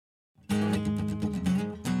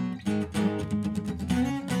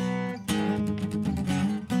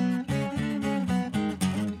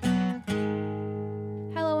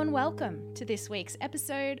Welcome to this week's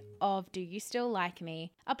episode of Do You Still Like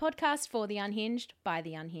Me, a podcast for the unhinged by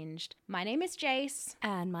the unhinged. My name is Jace.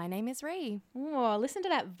 And my name is Ree. Oh, listen to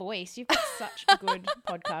that voice. You've got such a good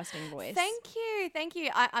podcasting voice. Thank you.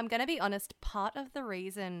 I'm going to be honest. Part of the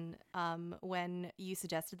reason when you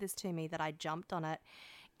suggested this to me that I jumped on it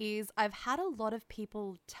is I've had a lot of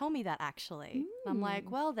people tell me that actually. I'm like,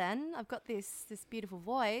 well then, I've got this beautiful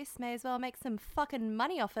voice. May as well make some fucking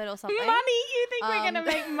money off it or something. Money? You think we're going to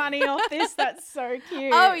make money off this? That's so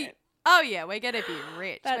cute. Oh yeah, we're gonna be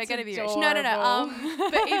rich. That's we're gonna be adorable. rich.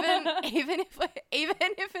 No. But even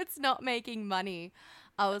if it's not making money,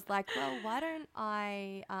 I was like, well, why don't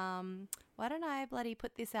I bloody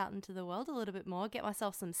put this out into the world a little bit more? Get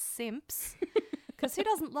myself some simps, because who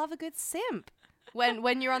doesn't love a good simp?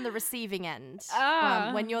 When you're on the receiving end,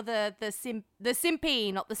 when you're the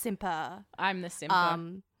simpy, not the simper. I'm the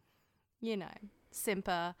simper.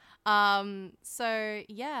 Simper. So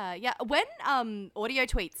yeah. When audio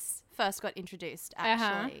tweets first got introduced,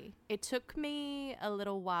 actually, it took me a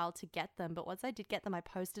little while to get them, but once I did get them, I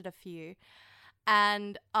posted a few,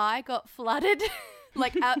 and I got flooded,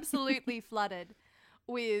 like absolutely flooded,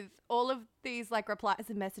 with all of these like replies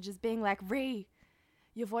and messages being like, Ree,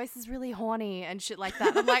 your voice is really horny and shit like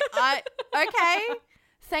that. I'm like, okay,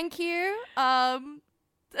 thank you.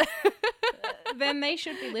 Then they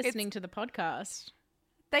should be listening to the podcast.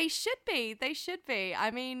 They should be.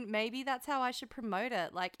 I mean, maybe that's how I should promote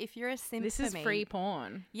it. Like, if you're a simp This for is me, free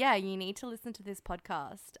porn. yeah, you need to listen to this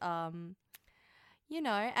podcast. And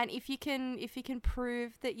if you can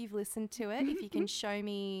prove that you've listened to it, if you can show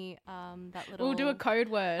me that little, We'll do a code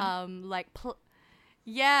word.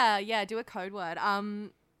 Do a code word.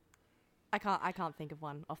 I can't think of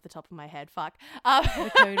one off the top of my head. Fuck.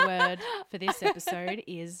 The code word for this episode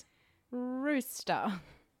is rooster.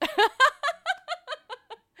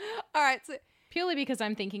 All right. So Purely because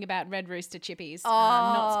I'm thinking about Red Rooster Chippies.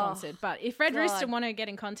 Not sponsored. But if Red God. Rooster want to get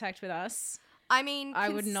in contact with us, I mean, I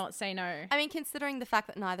would not say no. I mean, considering the fact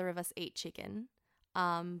that neither of us eat chicken,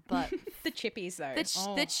 but The chippies though.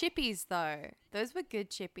 the chippies though, those were good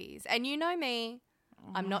chippies. And you know me,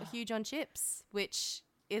 I'm not huge on chips, which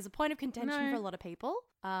is a point of contention for a lot of people.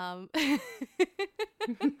 I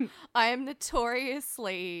am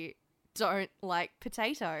notoriously don't like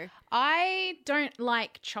potato. I don't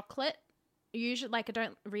like chocolate. Usually, I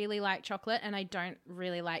don't really like chocolate, and I don't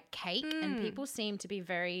really like cake. And people seem to be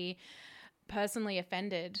very personally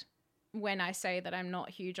offended when I say that I'm not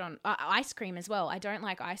huge on ice cream as well. I don't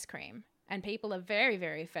like ice cream, and people are very,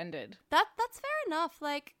 very offended. That's fair enough.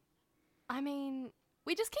 Like, I mean,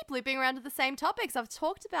 we just keep looping around to the same topics. I've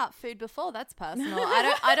talked about food before. That's personal.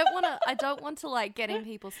 I don't want to like get in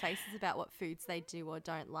people's faces about what foods they do or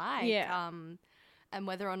don't like. Yeah. And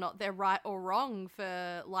whether or not they're right or wrong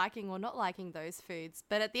for liking or not liking those foods.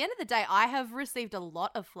 But at the end of the day, I have received a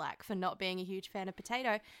lot of flack for not being a huge fan of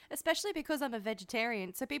potato, especially because I'm a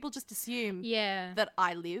vegetarian. So people just assume that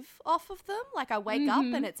I live off of them. Like I wake up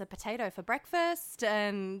and it's a potato for breakfast,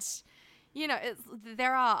 and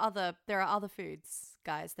there are other foods,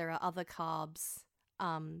 guys. There are other carbs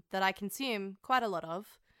that I consume quite a lot of.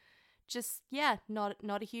 Just not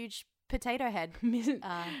a huge potato head.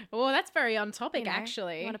 That's very on topic,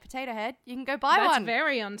 actually. You want a potato head? You can go buy one. That's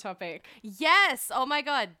very on topic. Yes. Oh my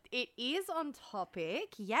God. It is on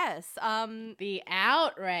topic. Yes. The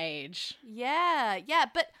outrage. Yeah.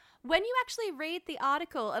 But when you actually read the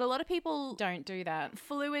article, and a lot of people Don't do that.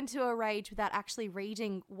 flew into a rage without actually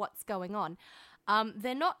reading what's going on.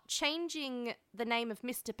 They're not changing the name of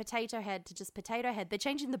Mr. Potato Head to just Potato Head. They're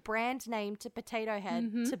changing the brand name to Potato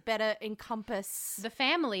Head to better encompass The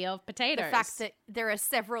family of potatoes. the fact that there are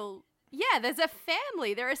several. Yeah, there's a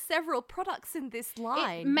family. There are several products in this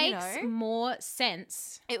line. It makes more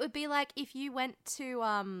sense. It would be like if you went to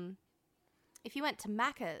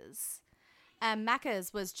Macca's, and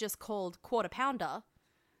Macca's was just called Quarter Pounder,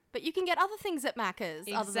 but you can get other things at Macca's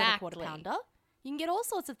other than a Quarter Exactly. Pounder. You can get all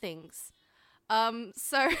sorts of things.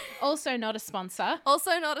 Also not a sponsor.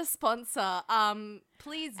 Also not a sponsor.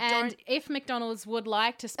 Please And don't. if McDonald's would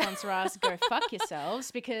like to sponsor us, go fuck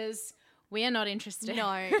yourselves, because we are not interested.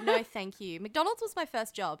 No, thank you. McDonald's was my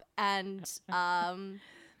first job, and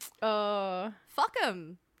Oh. fuck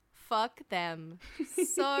them. Fuck them.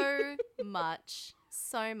 So much.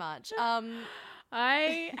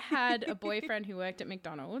 I had a boyfriend who worked at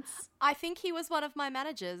McDonald's. I think he was one of my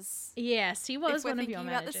managers. Yes, he was If we're one of your thinking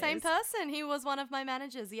about managers. the same person, he was one of my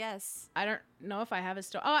managers, yes. I don't know if I have a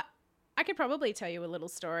story. Oh, I could probably tell you a little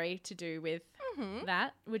story to do with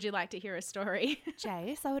that. Would you like to hear a story?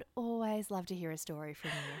 Jace, I would always love to hear a story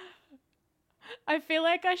from you. I feel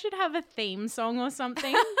like I should have a theme song or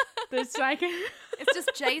something. That's like It's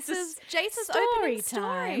just Jace's story opening story.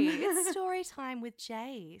 time. It's story time with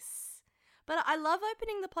Jace. But I love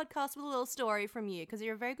opening the podcast with a little story from you because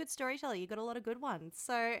you're a very good storyteller. You got a lot of good ones.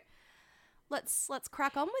 So let's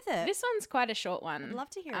crack on with it. This one's quite a short one. I'd love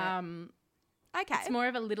to hear it. Okay. It's more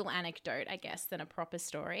of a little anecdote, I guess, than a proper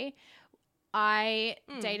story. I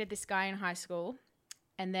dated this guy in high school,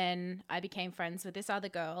 and then I became friends with this other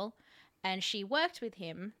girl, and she worked with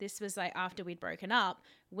him. This was like after we'd broken up.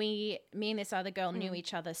 Me and this other girl knew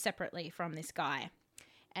each other separately from this guy.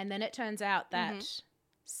 And then it turns out that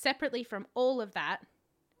separately from all of that,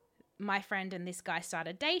 my friend and this guy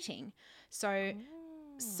started dating. So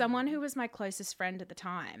someone who was my closest friend at the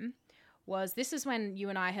time this is when you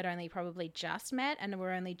and I had only probably just met and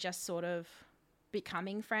were only just sort of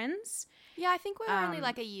becoming friends. Yeah, I think we were only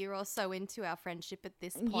like a year or so into our friendship at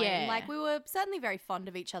this point. Yeah. Like we were certainly very fond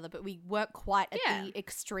of each other, but we weren't quite at the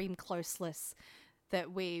extreme closeness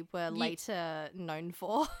that we were later known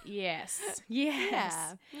for. Yes.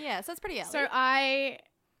 Yeah, so that's pretty early. So I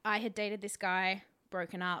had dated this guy,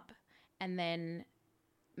 broken up, and then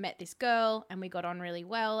met this girl, and we got on really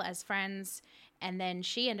well as friends. And then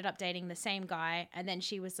she ended up dating the same guy, and then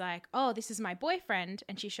she was like, "Oh, this is my boyfriend,"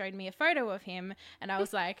 and she showed me a photo of him, and I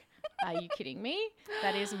was like, "Are you kidding me?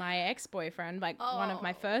 That is my ex-boyfriend, like one of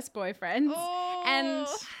my first boyfriends." And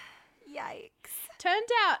yikes. turned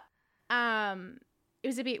out it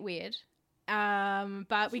was a bit weird,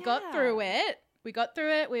 but we got through it.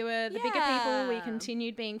 We were the bigger people. We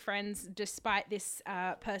continued being friends despite this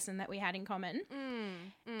person that we had in common.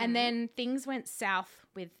 And then things went south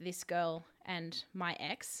with this girl and my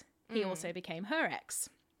ex. He also became her ex.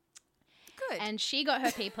 Good. And she got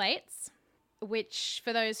her P plates, which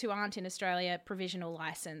for those who aren't in Australia, provisional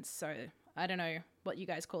license. So I don't know what you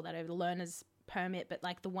guys call that over the learner's permit, but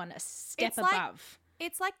like the one a step above.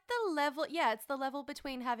 It's like the level, it's the level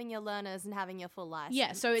between having your learners and having your full license.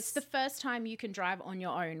 Yeah, so it's the first time you can drive on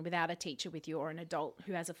your own without a teacher with you or an adult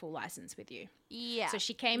who has a full license with you. Yeah. So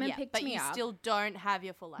she came and picked me up. But you still don't have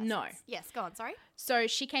your full license. No. Yes, go on, sorry. So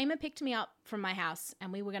she came and picked me up from my house,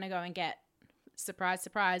 and we were going to go and get, surprise,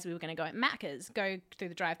 surprise, we were going to go at Macca's, go through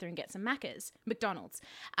the drive-thru and get some Macca's, McDonald's.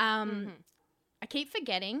 I keep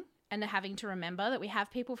forgetting and having to remember that we have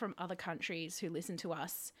people from other countries who listen to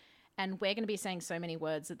us. And we're going to be saying so many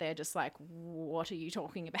words that they're just like, what are you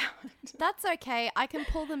talking about? That's okay. I can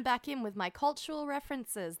pull them back in with my cultural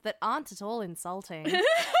references that aren't at all insulting.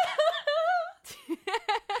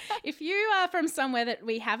 If you are from somewhere that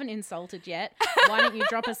we haven't insulted yet, why don't you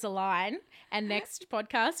drop us a line? And next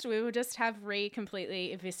podcast, we will just have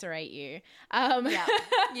completely eviscerate you.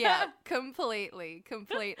 Yeah, completely.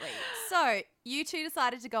 So you two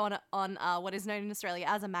decided to go on what is known in Australia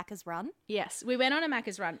as a Macca's run. Yes, we went on a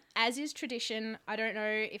Macca's run. As is tradition, I don't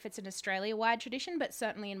know if it's an Australia-wide tradition, but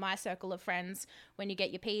certainly in my circle of friends, when you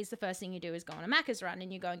get your P's, the first thing you do is go on a Macca's run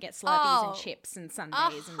and you go and get Slurpees and chips and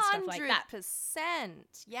sundaes and stuff like that. 100%,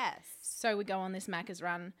 yes. So we go on this Macca's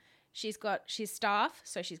run. She's staff,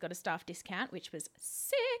 so she's got a staff discount, which was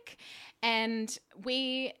sick. And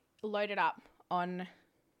we loaded up on,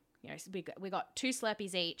 we got 2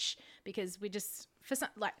 Slurpees each because we just, for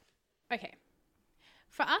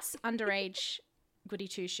us, underage goody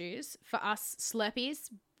two-shoes, for us, Slurpees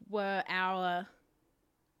were our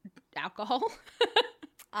alcohol.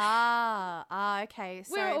 Okay.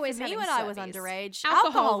 So we were always for me, having when Slurpees. I was underage,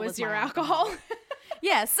 alcohol was your my alcohol.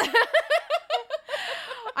 Yes.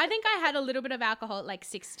 I think I had a little bit of alcohol at like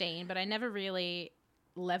 16, but I never really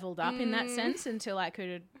leveled up in that sense until I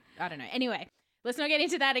could, I don't know. Anyway, let's not get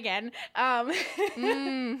into that again.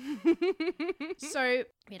 So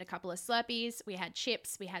we had a couple of Slurpees, we had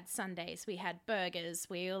chips, we had sundaes, we had burgers.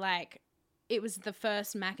 We were like, it was the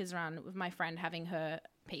first Macca's run with my friend having her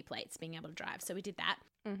P plates, being able to drive. So we did that.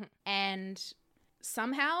 And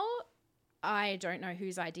somehow, I don't know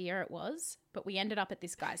whose idea it was, but we ended up at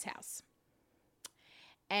this guy's house.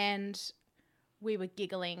 And we were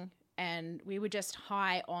giggling and we were just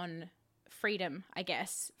high on freedom, I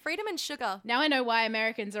guess. Freedom and sugar. Now I know why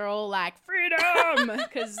Americans are all like, freedom!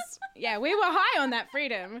 Because, we were high on that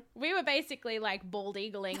freedom. We were basically like bald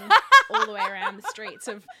eagling all the way around the streets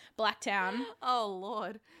of Blacktown. Oh,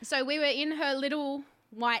 Lord. So we were in her little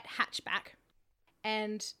white hatchback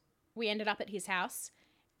and we ended up at his house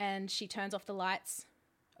and she turns off the lights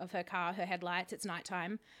of her car, her headlights. It's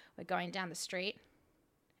nighttime. We're going down the street.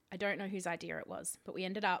 I don't know whose idea it was, but we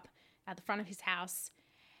ended up at the front of his house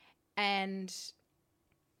and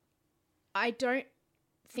I don't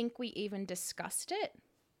think we even discussed it,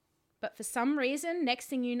 but for some reason, next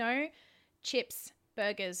thing you know, chips,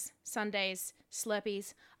 burgers, sundaes,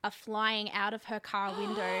 Slurpees are flying out of her car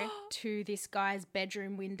window to this guy's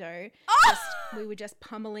bedroom window, just we were just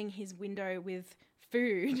pummeling his window with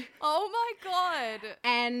food. Oh my God.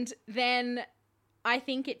 And then I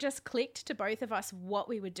think it just clicked to both of us what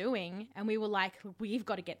we were doing. And we were like, we've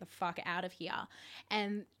got to get the fuck out of here.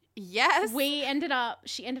 And yes, she ended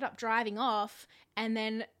up driving off. And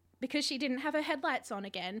then because she didn't have her headlights on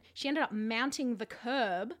again, she ended up mounting the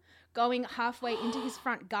curb, going halfway into his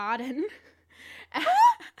front garden.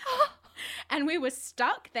 And we were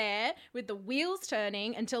stuck there with the wheels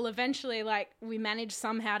turning until eventually, like, we managed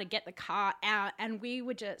somehow to get the car out. And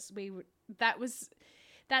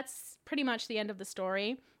that's pretty much the end of the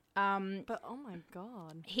story. but oh my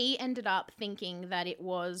God. He ended up thinking that it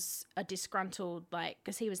was a disgruntled, like,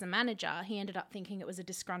 because he was the manager, he ended up thinking it was a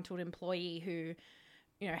disgruntled employee who,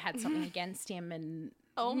 you know, had something against him and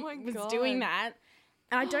Oh my was God. doing that.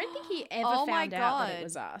 And I don't think he ever Oh my found out that God. it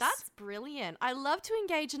was us. That's brilliant. I love to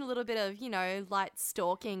engage in a little bit of, you know, light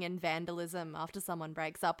stalking and vandalism after someone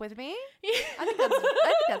breaks up with me. I think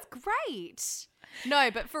that's great.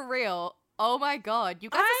 No, but for real, oh my God. You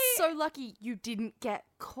guys are so lucky you didn't get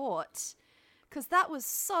caught. Because that was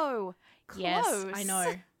so close. Yes, I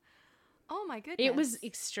know. Oh my goodness. It was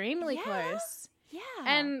extremely close. Yeah.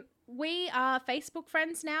 And we are Facebook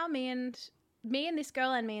friends now, me and this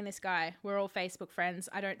girl and me and this guy. We're all Facebook friends.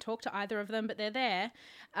 I don't talk to either of them, but they're there.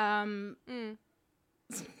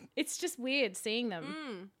 It's just weird seeing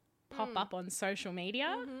them pop up on social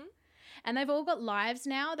media. Mm-hmm. And they've all got lives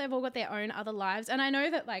now. They've all got their own other lives. And I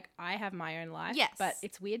know that, like, I have my own life. Yes. But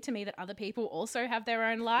it's weird to me that other people also have their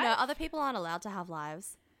own life. No, other people aren't allowed to have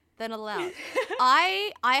lives. They're not allowed.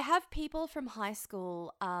 I have people from high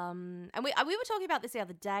school, and we were talking about this the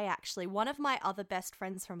other day, actually. One of my other best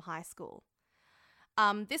friends from high school.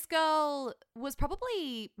 This girl was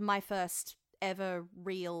probably my first ever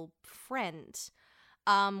real friend.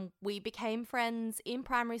 We became friends in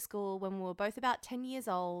primary school when we were both about 10 years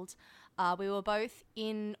old. We were both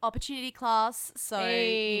in opportunity class, so,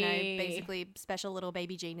 you know, basically special little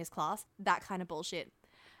baby genius class, that kind of bullshit.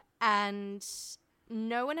 And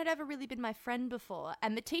no one had ever really been my friend before,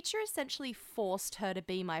 and the teacher essentially forced her to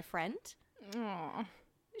be my friend. Aw.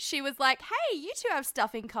 She was like, "Hey, you two have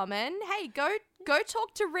stuff in common. Hey, go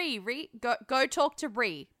talk to Ree. Go talk to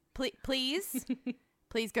Ree. Please.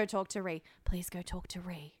 Please go talk to Ree. Please go talk to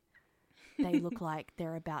Ree. They look like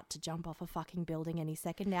they're about to jump off a fucking building any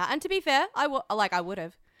second now." And to be fair, I would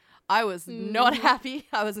have. I was not happy.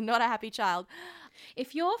 I was not a happy child.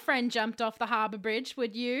 If your friend jumped off the harbour bridge,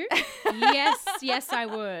 would you? Yes, I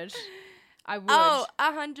would. I would. Oh,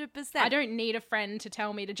 100%. I don't need a friend to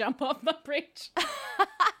tell me to jump off the bridge.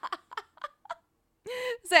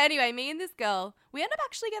 So anyway, me and this girl, we ended up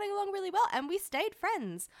actually getting along really well, and we stayed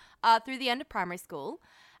friends through the end of primary school.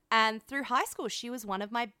 And through high school, she was one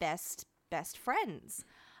of my best friends.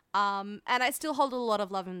 And I still hold a lot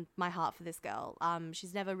of love in my heart for this girl.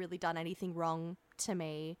 She's never really done anything wrong to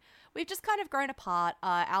me. We've just kind of grown apart.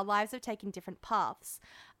 Our lives have taken different paths.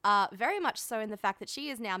 Very much so in the fact that she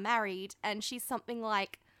is now married and she's something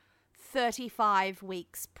like 35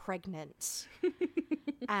 weeks pregnant.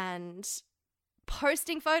 And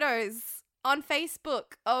posting photos on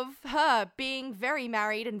Facebook of her being very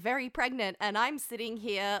married and very pregnant. And I'm sitting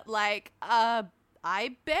here like,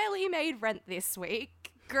 I barely made rent this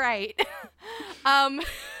week. Great. I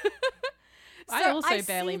also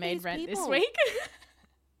barely made rent this week.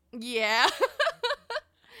 Yeah.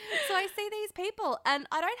 So I see these people and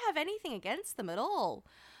I don't have anything against them at all.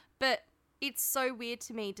 But it's so weird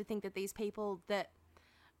to me to think that these people that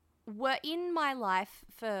were in my life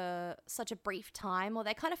for such a brief time, or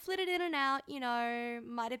they kind of flitted in and out, you know,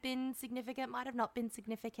 might have been significant, might have not been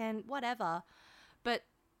significant, whatever. But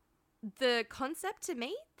the concept to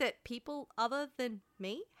me that people other than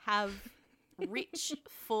me have rich,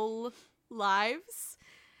 full lives.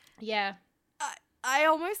 Yeah. I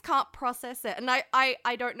almost can't process it. And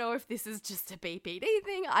I don't know if this is just a BPD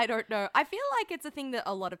thing. I don't know. I feel like it's a thing that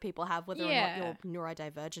a lot of people have, whether or not you're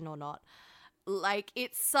neurodivergent or not. Like,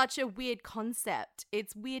 it's such a weird concept.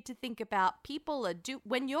 It's weird to think about. People are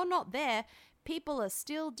when you're not there, people are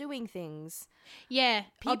still doing things. Yeah.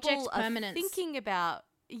 People Object are permanence. thinking about,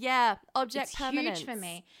 object it's permanence. Huge for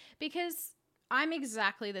me because I'm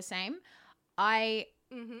exactly the same. I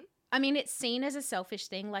mean, it's seen as a selfish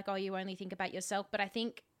thing, like, oh, you only think about yourself. But I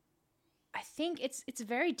think it's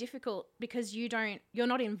very difficult because you're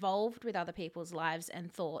not involved with other people's lives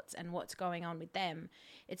and thoughts and what's going on with them.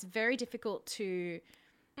 It's very difficult to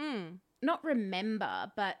not remember,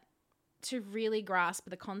 but to really grasp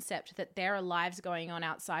the concept that there are lives going on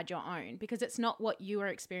outside your own, because it's not what you are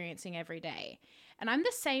experiencing every day. And I'm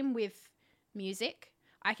the same with music.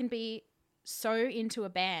 I can be so into a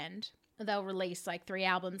band they'll release like 3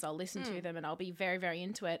 albums, I'll listen to them and I'll be very, very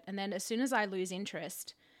into it. And then as soon as I lose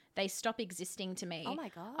interest, they stop existing to me. Oh my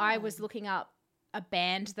God. I was looking up a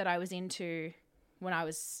band that I was into when I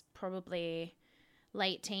was probably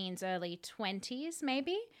late teens, early 20s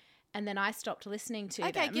maybe. And then I stopped listening to them.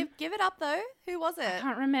 Okay, give it up though. Who was it? I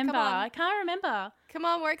can't remember. I can't remember. Come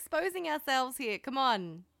on, we're exposing ourselves here. Come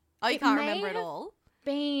on. Oh, you can't remember it all?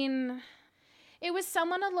 It was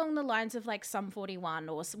someone along the lines of like Sum 41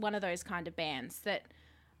 or one of those kind of bands that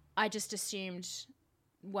I just assumed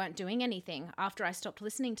weren't doing anything after I stopped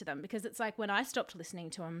listening to them, because it's like when I stopped listening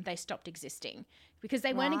to them, they stopped existing because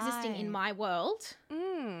they weren't existing in my world.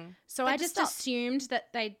 So I just assumed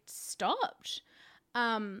that they'd stopped.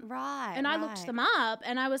 Right. And I looked them up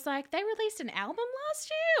and I was like, they released an album last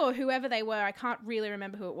year, or whoever they were. I can't really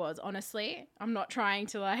remember who it was, honestly. I'm not trying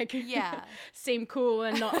to like seem cool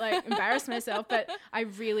and not like embarrass myself, but I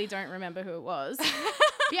really don't remember who it was.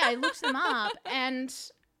 Yeah, I looked them up and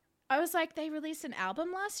I was like, they released an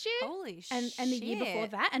album last year. Holy shit. And the year before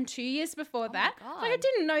that and 2 years before that. My God. Like I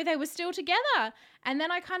didn't know they were still together. And then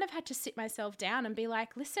I kind of had to sit myself down and be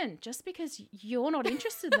like, listen, just because you're not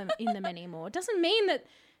interested in them anymore doesn't mean that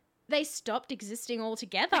they stopped existing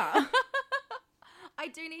altogether. I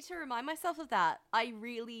do need to remind myself of that. I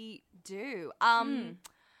really do.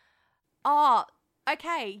 Oh,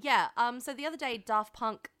 okay, yeah. So the other day, Daft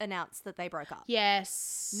Punk announced that they broke up.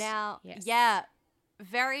 Yes. Now, yeah,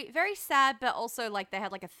 very, very sad, but also like they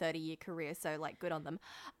had like a 30-year career, so like good on them.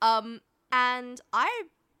 And I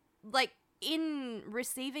like in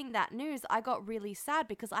receiving that news, I got really sad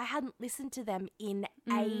because I hadn't listened to them in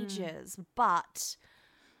ages. But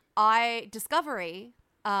Discovery,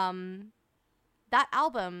 that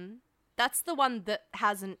album, that's the one that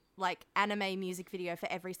has an like anime music video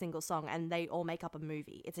for every single song, and they all make up a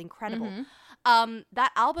movie. It's incredible.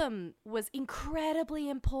 That album was incredibly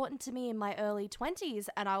important to me in my early 20s,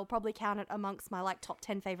 and I will probably count it amongst my like top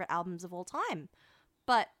 10 favorite albums of all time.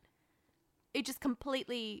 But it just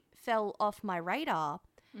completely fell off my radar.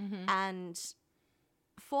 And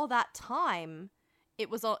for that time,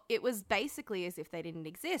 it was basically as if they didn't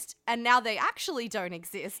exist, and now they actually don't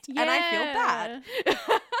exist, and I feel bad.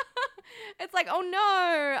 It's like, oh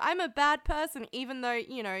no, I'm a bad person, even though,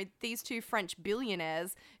 you know, these 2 French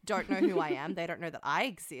billionaires don't know who I am. They don't know that I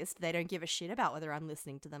exist. They don't give a shit about whether I'm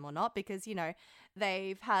listening to them or not because, you know,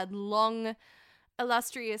 they've had long,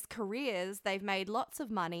 illustrious careers. They've made lots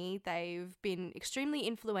of money. They've been extremely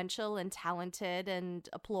influential and talented and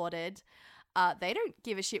applauded. They don't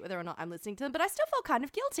give a shit whether or not I'm listening to them, but I still felt kind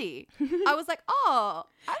of guilty. I was like, oh,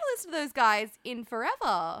 I haven't listened to those guys in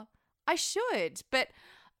forever. I should, but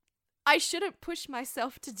I shouldn't push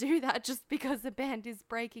myself to do that just because the band is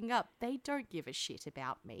breaking up. They don't give a shit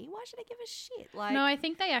about me. Why should I give a shit? Like, no, I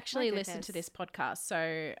think they actually listen to this podcast,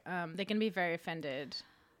 so they're going to be very offended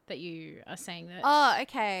that you are saying that. Oh,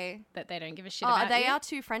 okay. That they don't give a shit about they you. are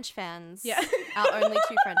 2 French fans. Yeah. Our only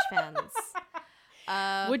 2 French fans.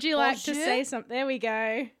 Would you like to say something? There we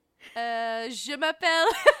go. Je m'appelle.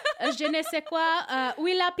 Je ne sais quoi.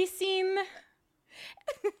 Oui, la piscine.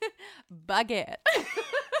 Baguette.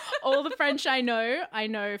 All the French I know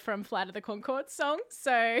from Flight of the Conchords song.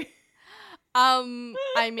 So,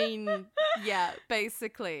 I mean, yeah,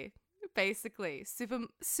 basically,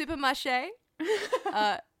 supermarché.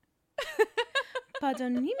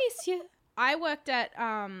 Pardon me, monsieur. I worked at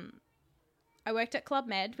Club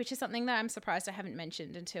Med, which is something that I'm surprised I haven't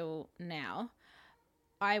mentioned until now.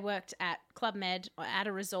 I worked at Club Med at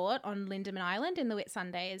a resort on Lindeman Island in the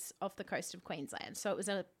Whitsundays off the coast of Queensland. So it was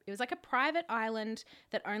like a private island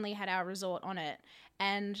that only had our resort on it.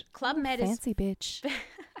 And Club Med is fancy bitch.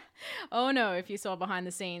 Oh no, if you saw behind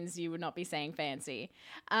the scenes, you would not be saying fancy.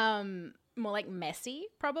 More like messy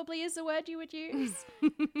probably is the word you would use.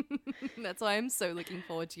 That's why I'm so looking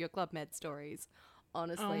forward to your Club Med stories.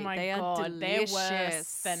 Honestly, oh my they God, are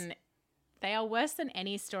delicious. They are worse than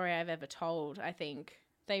any story I've ever told, I think.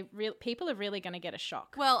 People are really going to get a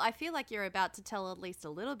shock. Well, I feel like you're about to tell at least a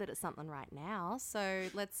little bit of something right now. So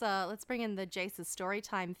let's bring in the Jace's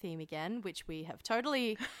Storytime theme again, which we have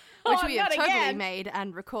totally made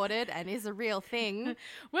and recorded and is a real thing.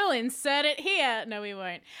 We'll insert it here. No, we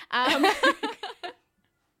won't. I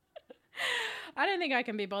don't think I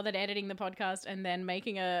can be bothered editing the podcast and then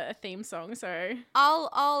making a theme song. So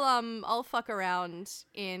I'll fuck around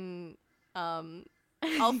in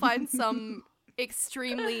I'll find some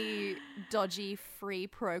extremely dodgy free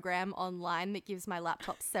program online that gives my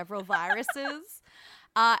laptop several viruses.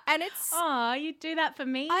 And it's... Oh, you'd do that for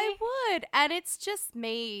me? I would. And it's just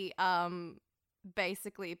me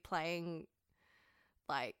basically playing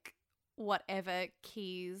like whatever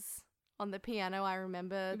keys on the piano. I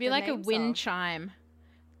remember It'd be the like a names wind of. chime.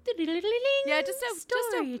 Yeah, just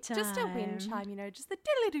a wind time. chime, you know, just the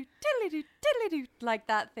diddly-doo, diddly-doo, diddly-doo, like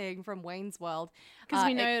that thing from Wayne's World. Because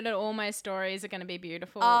we know that all my stories are going to be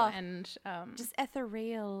beautiful and just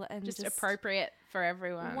ethereal and just appropriate for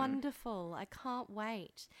everyone. Wonderful. I can't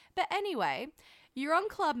wait. But anyway, you're on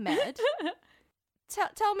Club Med.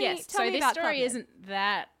 Tell me, yes, tell so me this about story Club Med. isn't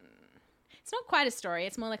that. It's not quite a story.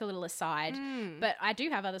 It's more like a little aside. But I do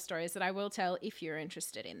have other stories that I will tell if you're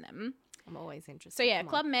interested in them. I'm always interested. So yeah, Come on.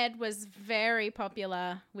 Club Med was very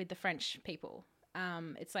popular with the French people.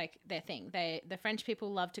 It's like their thing. The French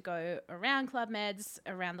people love to go around Club Meds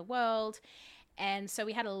around the world. And so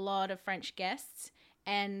we had a lot of French guests.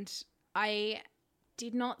 And I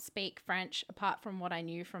did not speak French apart from what I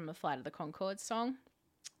knew from the Flight of the Conchords song.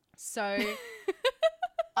 So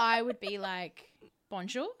I would be like,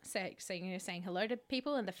 bonjour, saying hello to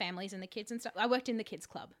people and the families and the kids and stuff. I worked in the kids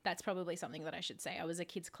club. That's probably something that I should say. I was a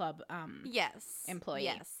kids club employee.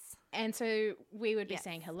 Yes. And so we would be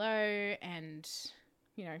saying hello and,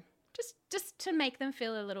 you know, just to make them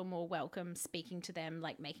feel a little more welcome, speaking to them,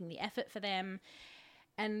 like making the effort for them.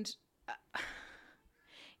 And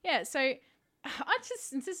yeah, so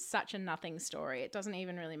this is such a nothing story. It doesn't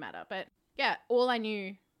even really matter. But yeah, all I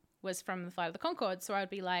knew was from the Flight of the Conchords. So I would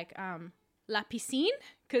be like, la piscine,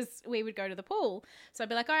 because we would go to the pool. So I'd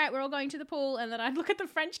be like, all right, we're all going to the pool. And then I'd look at the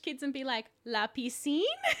French kids and be like, la piscine?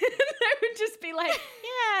 And they would just be like,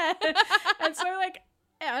 yeah. And so like,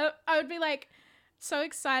 I would be like so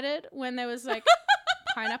excited when there was like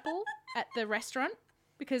pineapple at the restaurant,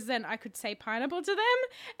 because then I could say pineapple to them.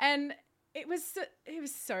 And it was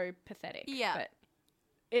so pathetic. Yeah. But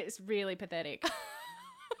it's really pathetic.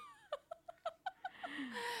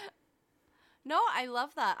 No, I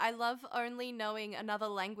love that. I love only knowing another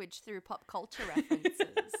language through pop culture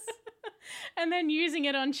references. And then using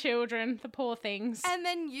it on children, the poor things. And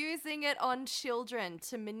then using it on children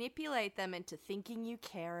to manipulate them into thinking you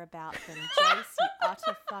care about them. Jace, you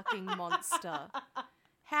utter fucking monster.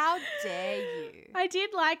 How dare you? I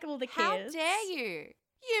did like all the kids. How dare you?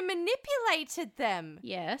 You manipulated them.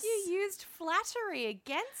 Yes. You used flattery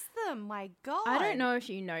against them. My God. I don't know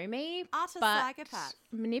if you know me, Utter but psychopath.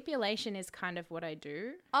 Manipulation is kind of what I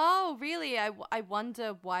do. Oh, really? I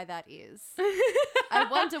wonder why that is. I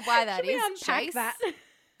wonder why that is, unpack Chase. that?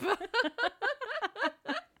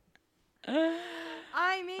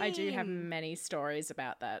 I mean, I do have many stories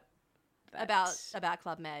about that. About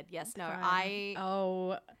Club Med. Yes, no,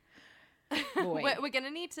 Oh, boy. we're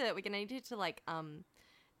gonna need to like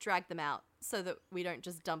drag them out so that we don't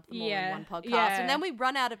just dump them all in one podcast, and then we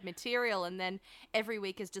run out of material, and then every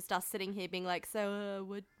week is just us sitting here being like, so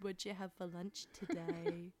what'd you have for lunch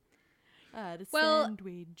today?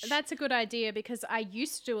 Sandwich. That's a good idea, because I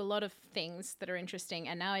used to do a lot of things that are interesting,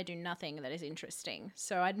 and now I do nothing that is interesting.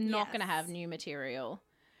 So I'm not going to have new material.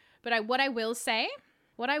 But what I will say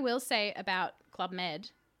about Club Med,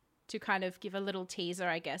 to kind of give a little teaser,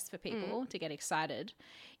 I guess, for people to get excited,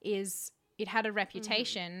 is it had a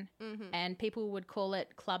reputation, and people would call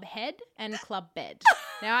it Club Head and Club Bed.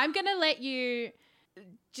 Now I'm going to let you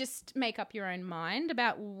just make up your own mind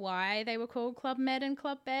about why they were called Club Med and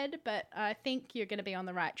Club Bed, but I think you're going to be on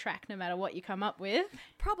the right track no matter what you come up with.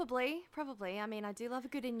 Probably. I mean, I do love a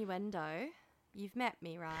good innuendo. You've met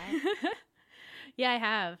me, right? Yeah, I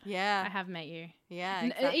have. Yeah. I have met you. Yeah,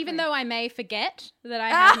 exactly. Even though I may forget that I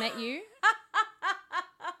have met you.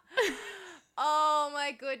 Oh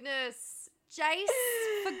my goodness. Jace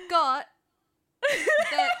forgot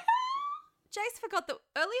that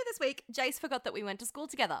earlier this week, Jace forgot that we went to school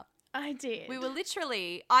together. I did. We were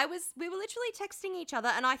literally texting each other,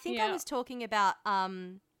 and I think I was talking about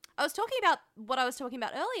what I was talking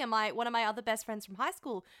about earlier. One of my other best friends from high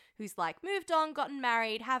school, who's like moved on, gotten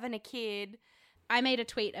married, having a kid. I made a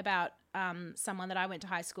tweet about someone that I went to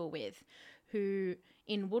high school with, who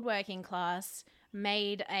in woodworking class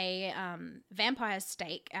made a vampire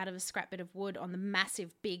stake out of a scrap bit of wood on the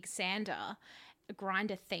massive big sander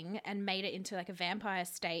grinder thing, and made it into like a vampire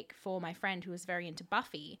stake for my friend who was very into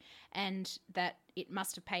Buffy, and that it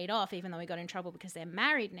must have paid off, even though we got in trouble because they're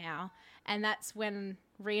married now. And that's when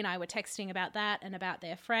Rhea and I were texting about that and about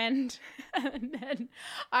their friend. And then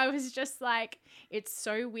I was just like, it's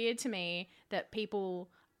so weird to me that people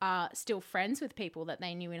are still friends with people that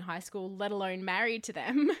they knew in high school, let alone married to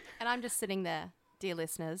them. And I'm just sitting there, dear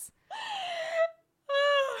listeners,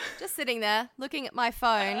 just sitting there looking at my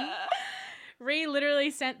phone. Rhea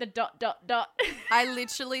literally sent the ... I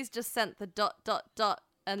literally just sent the ...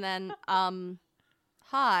 and then hi.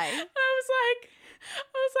 I was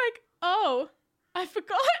like, oh, I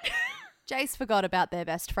forgot. Jace forgot about their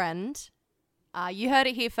best friend. You heard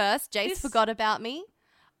it here first. Jace forgot about me.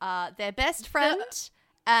 Their best friend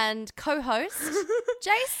and co-host,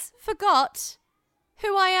 Jace forgot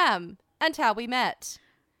who I am and how we met,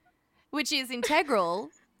 which is integral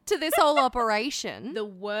to this whole operation. The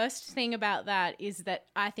worst thing about that is that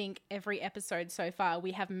I think every episode so far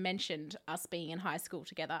we have mentioned us being in high school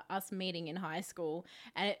together, us meeting in high school,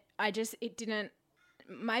 and it didn't,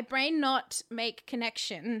 my brain not make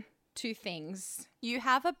connection to things. You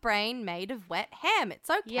have a brain made of wet ham. It's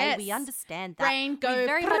okay. Yes. We understand that. Brain go We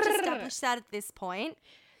very much brrr. established that at this point.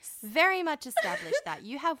 Very much established that.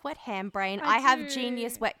 You have wet ham brain. I do. have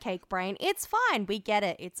genius wet cake brain. It's fine. We get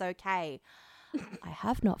it. It's okay. I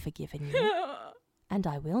have not forgiven you, and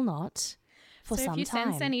I will not for So some if you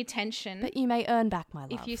time. sense any tension, But you may earn back my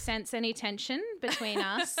love. if you sense any tension between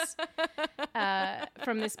us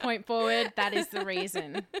from this point forward, that is the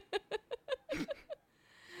reason.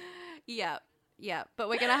 Yeah. But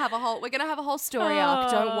we're gonna have a whole story arc.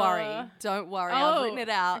 Don't worry. I've written it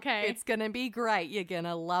out. Okay. It's gonna be great. You're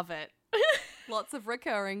gonna love it. Lots of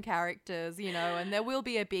recurring characters, and there will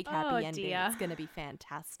be a big happy ending. Dear. It's gonna be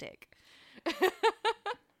fantastic.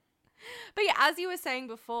 But yeah, as you were saying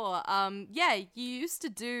before, you used to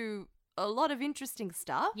do a lot of interesting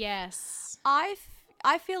stuff. Yes. I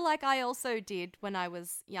feel like I also did when I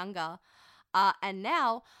was younger. And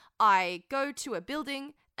now I go to a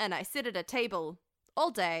building and I sit at a table all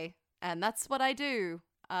day, and that's what I do.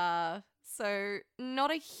 So not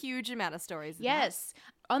a huge amount of stories. in that. Yes.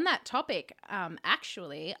 On that topic,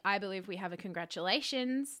 actually, I believe we have a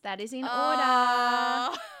congratulations. That is in order.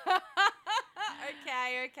 Oh.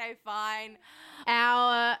 Okay, fine.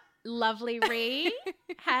 Our lovely Ree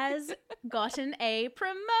has gotten a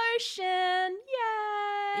promotion.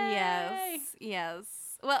 Yay! Yes.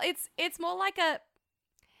 Well, it's more like a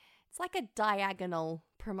diagonal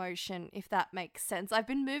promotion, if that makes sense. I've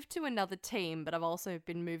been moved to another team, but I've also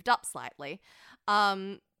been moved up slightly.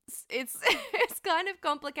 It's it's kind of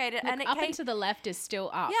complicated. Look, and it up came, and to the left is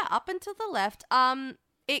still up. yeah, up and to the left.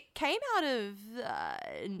 It came out of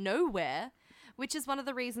nowhere, which is one of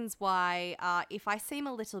the reasons why if I seem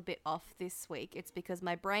a little bit off this week, it's because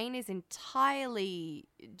my brain is entirely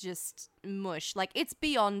just mush. Like, it's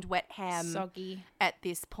beyond wet ham Soggy. at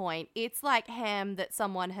this point. It's like ham that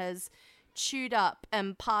someone has chewed up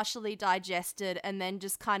and partially digested and then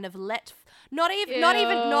just kind of not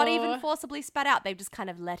even forcibly spat out. They've just kind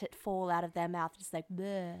of let it fall out of their mouth, just like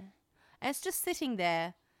bleh. And it's just sitting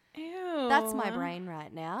there. Ew. That's my brain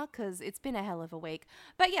right now, because it's been a hell of a week.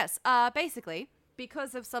 But yes, basically,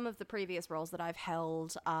 because of some of the previous roles that I've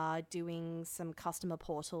held, doing some customer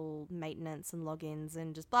portal maintenance and logins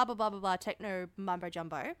and just blah, blah, blah, blah, blah, techno mumbo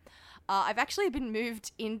jumbo, I've actually been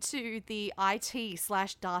moved into the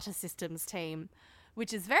IT/data systems team,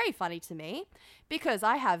 which is very funny to me because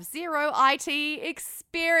I have zero IT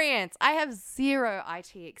experience.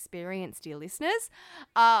 Dear listeners.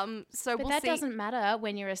 So But we'll that see. doesn't matter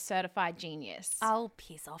when you're a certified genius. I'll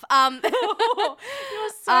piss off. You're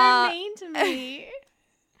so mean to me.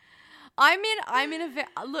 I'm in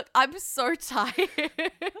a look, I'm so tired.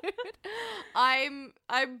 I'm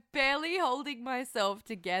barely holding myself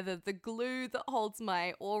together. The glue that holds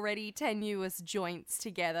my already tenuous joints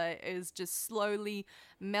together is just slowly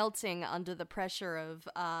melting under the pressure of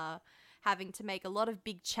having to make a lot of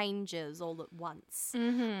big changes all at once.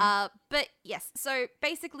 But yes, so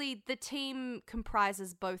basically the team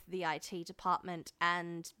comprises both the IT department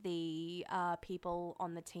and the people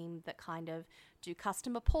on the team that kind of do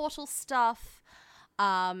customer portal stuff.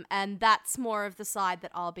 And that's more of the side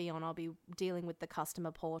that I'll be on. I'll be dealing with the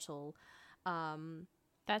customer portal.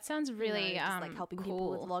 That sounds really just like helping cool.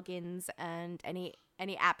 people with logins and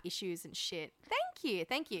any app issues and shit. Thank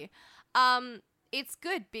you. It's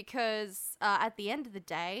good because at the end of the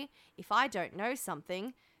day, if I don't know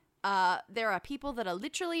something, there are people that are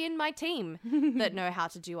literally in my team that know how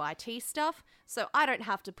to do IT stuff. So I don't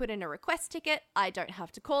have to put in a request ticket. I don't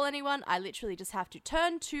have to call anyone. I literally just have to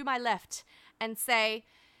turn to my left and say,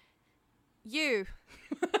 you,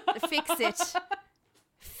 fix it.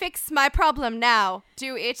 Fix my problem now.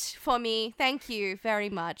 Do it for me. Thank you very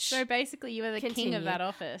much. So basically you are the king Continue. of that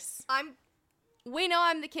office. We know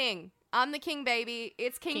I'm the king. I'm the king, baby.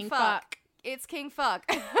 It's King Fuck. Fuck. It's King Fuck.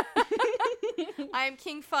 I am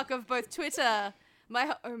King Fuck of both Twitter,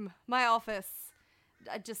 my home, my office,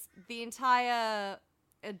 just the entire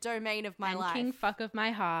domain of my and life. King Fuck of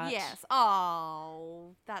my heart. Yes.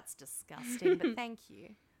 Oh, that's disgusting, but thank you.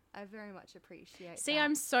 I very much appreciate See, that.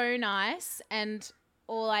 I'm so nice, and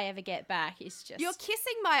all I ever get back is just You're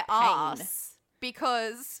kissing my ass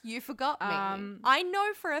because you forgot me. I know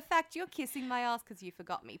for a fact you're kissing my ass because you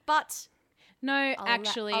forgot me. But No, I'll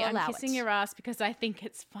actually, I'm allow kissing it. your ass because I think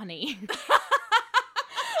it's funny.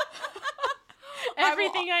 I will-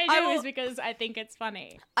 Everything I I do will- is because I think it's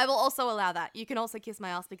funny. I will also allow that. You can also kiss my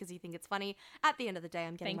ass because you think it's funny. At the end of the day,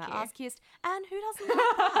 I'm getting Thank my you. ass kissed. And who doesn't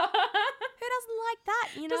like that? Who doesn't like that,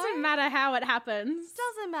 you know? Doesn't matter how it happens.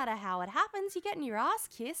 Doesn't matter how it happens. You're getting your ass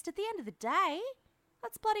kissed at the end of the day.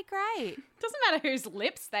 That's bloody great. Doesn't matter whose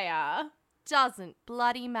lips they are. Doesn't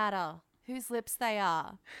bloody matter whose lips they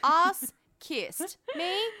are. Ass kissed.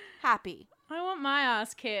 Me, happy. I want my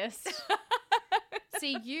ass kissed.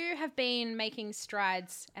 See, you have been making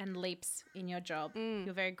strides and leaps in your job,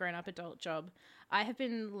 your very grown-up adult job. I have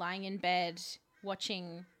been lying in bed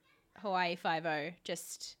watching Hawaii Five-0,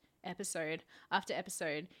 just episode after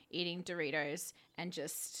episode, eating Doritos and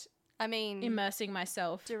just I mean, immersing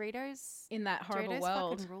myself Doritos. in that horrible Doritos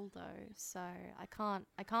world. fucking rule though, so I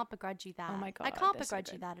can't begrudge you that. Oh my God, I can't they're so begrudge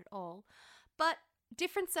you good. that at all. But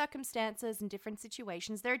different circumstances and different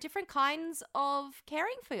situations, there are different kinds of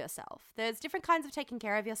caring for yourself. There's different kinds of taking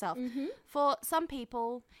care of yourself. Mm-hmm. For some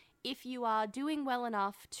people, if you are doing well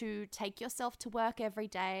enough to take yourself to work every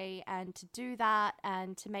day and to do that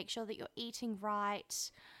and to make sure that you're eating right,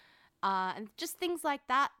 and just things like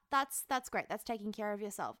that, that's great. That's taking care of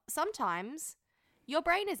yourself. Sometimes your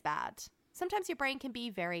brain is bad. Sometimes your brain can be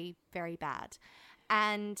very, very bad.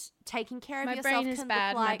 And taking care of My yourself brain is can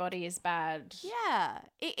bad, look like, my body is bad. yeah,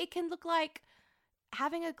 it can look like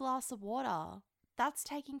having a glass of water. That's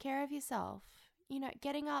taking care of yourself. You know,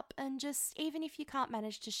 getting up and just, even if you can't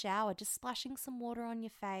manage to shower, just splashing some water on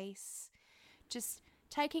your face. Just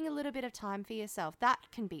taking a little bit of time for yourself. That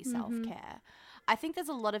can be self-care. I think there's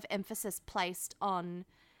a lot of emphasis placed on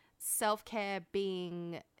self-care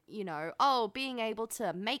being, you know, being able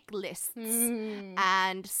to make lists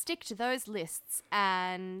and stick to those lists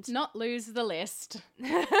and Not lose the list.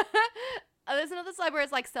 there's another side where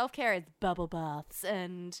it's like self-care is bubble baths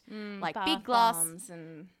and like Bath big bombs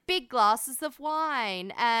and big glasses of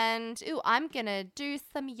wine and I'm gonna do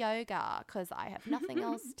some yoga because I have nothing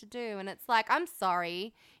else to do. And it's like, I'm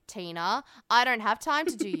sorry, Tina, I don't have time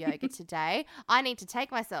to do yoga today. I need to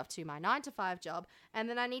take myself to my 9-to-5 job, and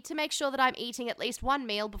then I need to make sure that I'm eating at least one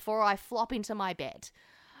meal before I flop into my bed.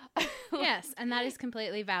 yes, and that is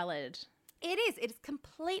completely valid. It is. It is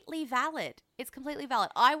completely valid. It's completely valid.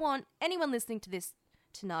 I want anyone listening to this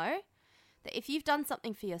to know that if you've done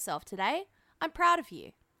something for yourself today, I'm proud of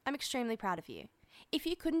you. I'm extremely proud of you. If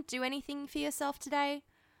you couldn't do anything for yourself today,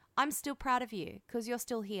 I'm still proud of you because you're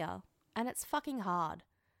still here. And it's fucking hard.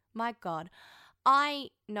 My God. I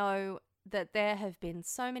know that there have been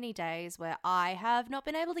so many days where I have not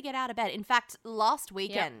been able to get out of bed. In fact, last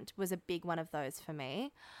weekend was a big one of those for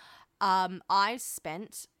me. I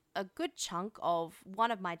spent a good chunk of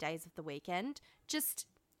one of my days of the weekend just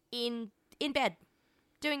in bed,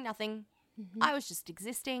 doing nothing. I was just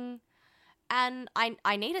existing, and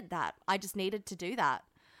I needed that. I just needed to do that.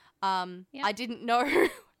 I didn't know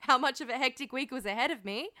how much of a hectic week was ahead of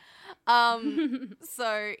me.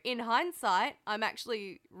 So in hindsight, I'm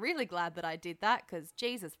actually really glad that I did that because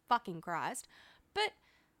Jesus fucking Christ. But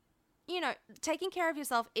you know, taking care of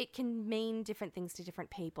yourself, it can mean different things to different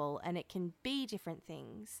people, and it can be different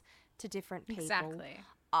things to different people. Exactly.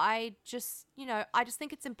 I just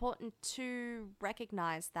think it's important to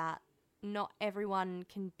recognize that not everyone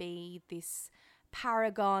can be this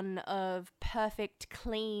paragon of perfect,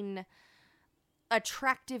 clean,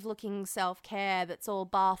 attractive looking self-care that's all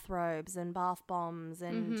bathrobes and bath bombs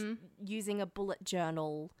and using a bullet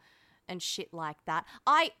journal and shit like that.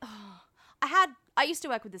 I used to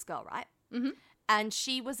work with this girl, right? And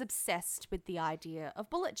she was obsessed with the idea of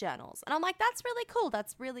bullet journals. And I'm like, that's really cool.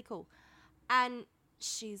 That's really cool. And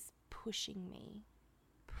she's pushing me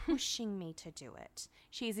to do it.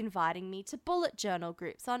 She's inviting me to bullet journal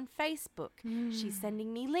groups on Facebook. She's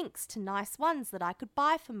sending me links to nice ones that I could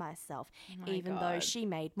buy for myself, even though she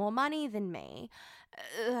made more money than me.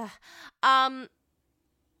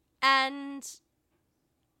 And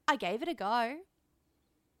I gave it a go.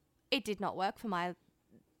 It did not work for my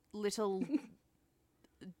little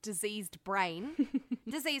diseased brain.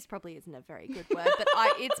 Disease probably isn't a very good word, but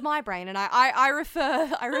it's my brain, and I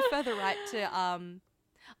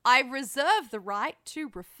reserve the right to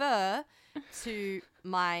refer to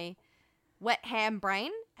my wet ham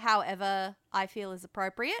brain however I feel is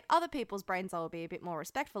appropriate. Other people's brains I will be a bit more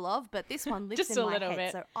respectful of, but this one lives Just in a my little head,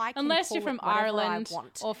 bit. so I can Unless call you're from it whatever Ireland I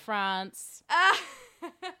want. or France.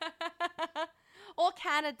 Or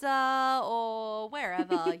Canada or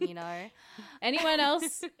wherever, you know. Anyone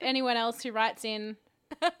else who writes in,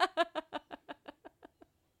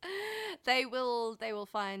 they will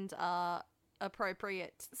find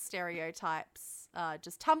appropriate stereotypes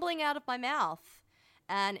just tumbling out of my mouth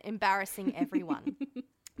and embarrassing everyone.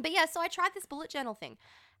 But yeah, so I tried this bullet journal thing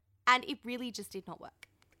and it really just did not work.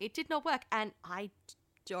 It did not work. And I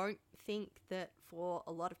don't think that for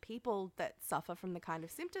a lot of people that suffer from the kind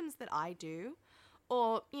of symptoms that I do,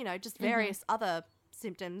 or, you know, just various other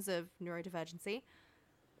symptoms of neurodivergency,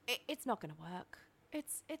 it's not going to work.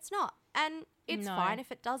 It's not. And it's fine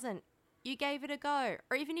if it doesn't. You gave it a go.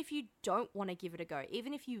 Or even if you don't want to give it a go,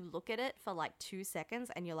 even if you look at it for like 2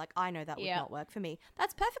 seconds and you're like, I know that would not work for me,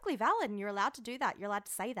 that's perfectly valid and you're allowed to do that. You're allowed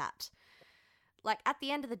to say that. Like, at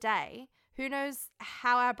the end of the day, who knows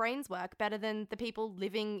how our brains work better than the people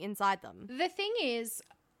living inside them? The thing is,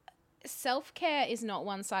 self-care is not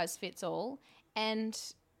one size fits all. And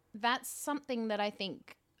that's something that I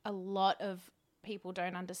think a lot of people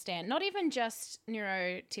don't understand. Not even just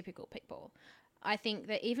neurotypical people. I think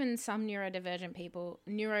that even some neurodivergent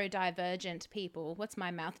people, what's my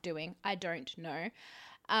mouth doing? I don't know.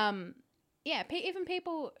 Even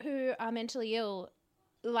people who are mentally ill,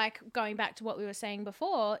 like going back to what we were saying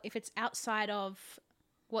before, if it's outside of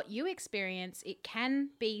what you experience, it can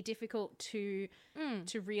be difficult to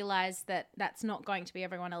realize that that's not going to be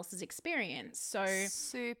everyone else's experience. So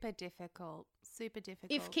super difficult.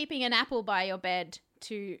 If keeping an apple by your bed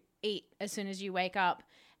to eat as soon as you wake up,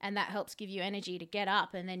 and that helps give you energy to get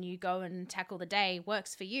up and then you go and tackle the day,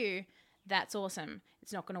 works for you, that's awesome.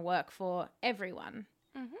 It's not going to work for everyone.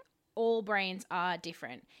 Mm-hmm. All brains are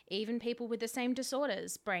different. Even people with the same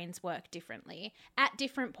disorders, brains work differently at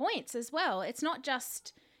different points as well. It's not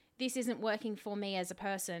just this isn't working for me as a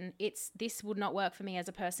person. It's this would not work for me as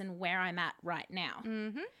a person where I'm at right now.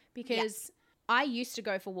 Mm-hmm. Because I used to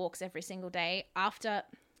go for walks every single day after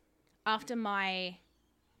my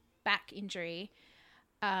back injury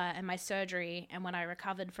and my surgery, and when I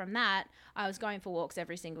recovered from that, I was going for walks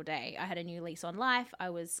every single day. I had a new lease on life.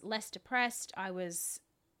 I was less depressed. I was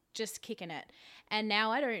just kicking it. And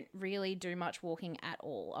now I don't really do much walking at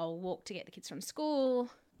all. I'll walk to get the kids from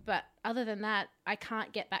school, but other than that, I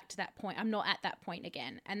can't get back to that point. I'm not at that point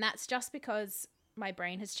again. And that's just because my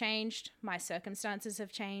brain has changed. My circumstances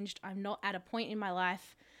have changed. I'm not at a point in my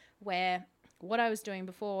life where what I was doing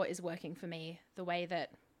before is working for me the way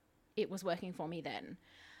that it was working for me then.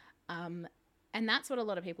 And that's what a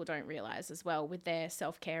lot of people don't realize as well with their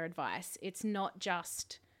self-care advice. It's not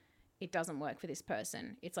just it doesn't work for this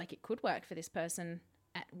person. It's like it could work for this person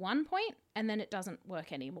at one point and then it doesn't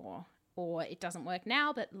work anymore. Or it doesn't work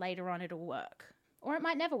now, but later on it'll work. Or it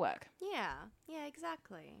might never work. Yeah,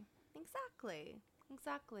 exactly.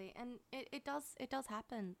 And it does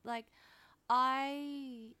happen. Like,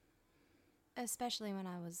 especially when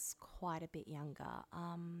I was quite a bit younger,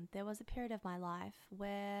 there was a period of my life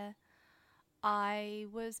where I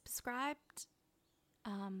was prescribed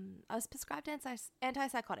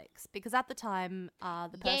antipsychotics because at the time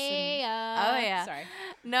the person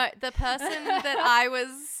the person that I was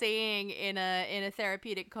seeing in a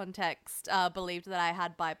therapeutic context believed that I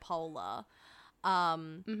had bipolar,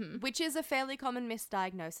 which is a fairly common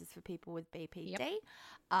misdiagnosis for people with BPD,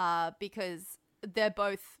 because they're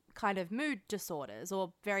both kind of mood disorders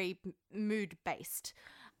or very mood based.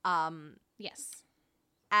 Yes.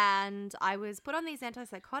 And I was put on these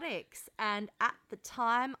antipsychotics, and at the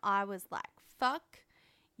time I was like, fuck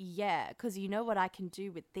yeah, because you know what I can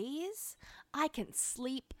do with these? I can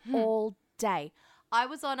sleep all day. I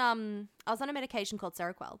was on a medication called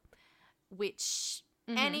Seroquel, which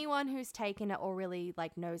anyone who's taken it or really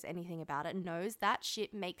like knows anything about it knows that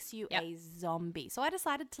shit makes you a zombie. So I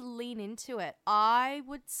decided to lean into it. I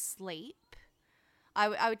would sleep.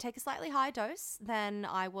 I would take a slightly higher dose than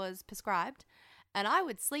I was prescribed, and I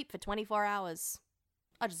would sleep for 24 hours.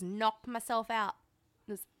 I just knocked myself out.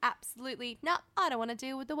 It was absolutely, no, I don't want to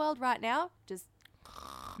deal with the world right now. Just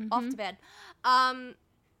off to bed.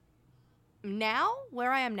 Now,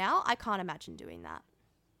 where I am now, I can't imagine doing that.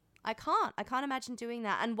 I can't imagine doing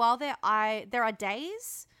that. And while there are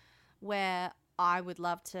days where I would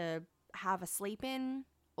love to have a sleep in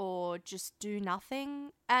or just do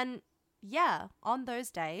nothing. And yeah, on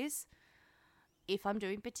those days, if I'm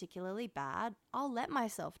doing particularly bad, I'll let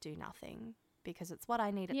myself do nothing because it's what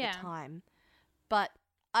I need at the time. But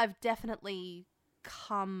I've definitely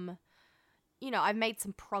I've made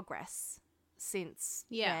some progress since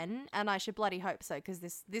then, and I should bloody hope so, because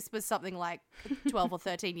this was something like 12 or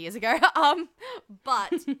 13 years ago.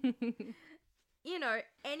 But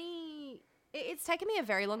it's taken me a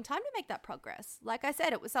very long time to make that progress. Like I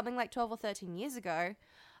said, it was something like 12 or 13 years ago.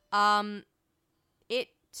 It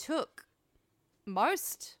took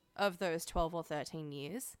most of those 12 or 13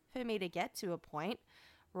 years for me to get to a point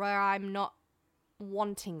where I'm not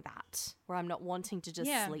wanting that, where I'm not wanting to just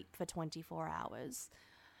Yeah. sleep for 24 hours.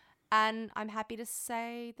 And I'm happy to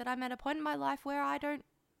say that I'm at a point in my life where I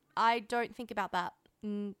don't think about that.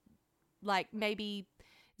 Like maybe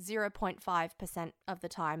 0.5% of the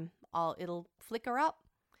time it'll flicker up,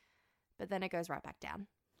 but then it goes right back down.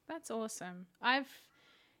 That's awesome. I've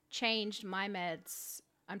changed my meds.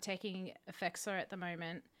 I'm taking Effexor at the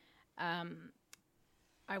moment.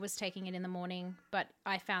 I was taking it in the morning, but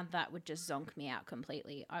I found that would just zonk me out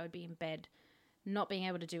completely. I would be in bed, not being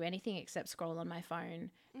able to do anything except scroll on my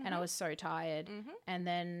phone, and I was so tired. And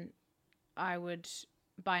then I would,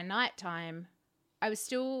 by nighttime,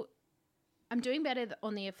 I'm doing better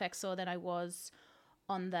on the Effexor than I was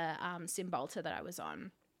on the Cymbalta that I was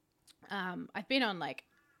on. I've been on like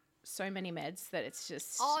so many meds that it's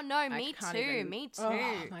just... Oh, no, I me can't too. even- Me too.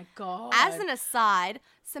 Oh, my God. As an aside,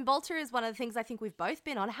 Cymbalta is one of the things I think we've both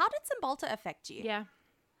been on. How did Cymbalta affect you? Yeah.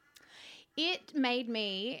 It made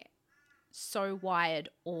me so wired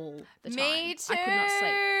all the time. Me too. I could not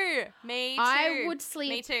sleep. Me too. I would sleep.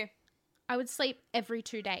 Me too. I would sleep every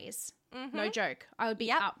 2 days. No joke. I would be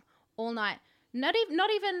Yep. up all night. Not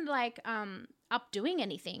even like up doing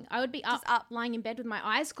anything. I would be up, up. lying in bed with my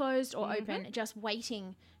eyes closed or open, just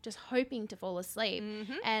waiting, just hoping to fall asleep.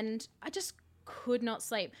 And I just could not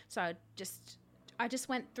sleep. So I just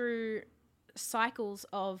went through cycles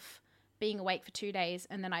of being awake for 2 days,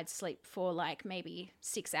 and then I'd sleep for like maybe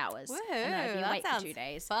 6 hours, and then I'd be that awake for sounds 2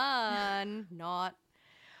 days. Fun. Not.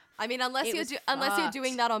 I mean, unless It you're was unless you're fucked.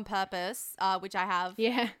 doing that on purpose, which I have.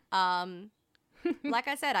 Yeah. Like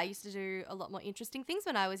I said, I used to do a lot more interesting things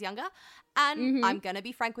when I was younger, and I'm gonna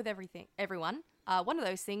be frank with everyone. One of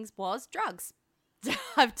those things was drugs.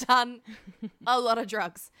 I've done a lot of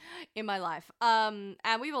drugs in my life, and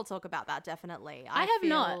we will talk about that definitely. I have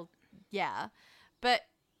not. Yeah, but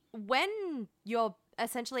when you're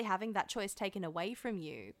essentially having that choice taken away from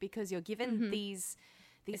you because you're given these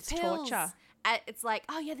It's pills, torture. it's like,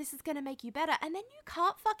 oh yeah, this is gonna make you better, and then you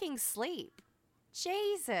can't fucking sleep.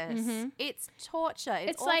 Jesus, it's torture.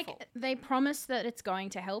 It's awful. like they promise that it's going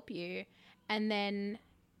to help you, and then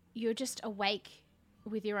you're just awake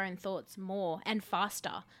with your own thoughts more and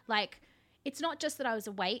faster. Like, it's not just that I was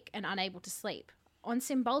awake and unable to sleep. On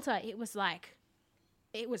Cymbalta, it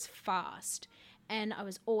was fast, and I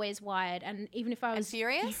was always wired. And even if I was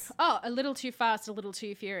furious, a little too fast, a little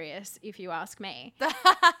too furious, if you ask me.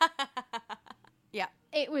 Yeah,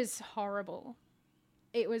 It was horrible.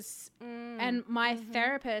 It was, and my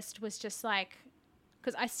therapist was just like,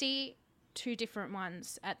 because I see 2 different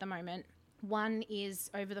ones at the moment. One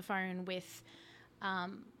is over the phone with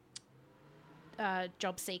a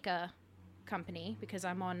job seeker company, because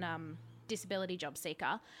I'm on disability job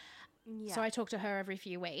seeker. yeah. So I talk to her every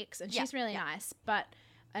few weeks, and she's really nice.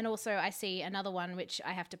 And also I see another one which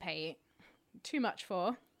I have to pay too much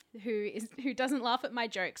for, who doesn't laugh at my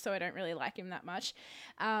jokes, so I don't really like him that much.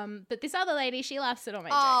 But this other lady, she laughs at all my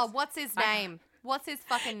Oh, jokes. what's his name? What's his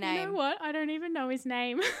fucking name? You know what? I don't even know his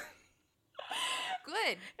name.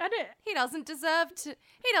 Good. I don't. He doesn't deserve to.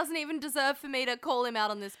 He doesn't even deserve for me to call him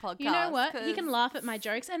out on this podcast. You know what? He 'cause- can laugh at my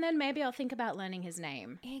jokes, and then maybe I'll think about learning his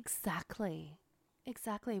name. Exactly.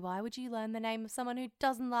 Why would you learn the name of someone who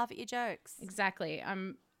doesn't laugh at your jokes? Exactly.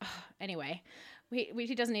 Anyway,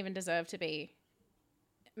 he doesn't even deserve to be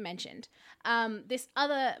mentioned.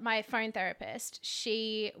 My phone therapist,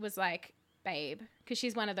 she was like, babe, because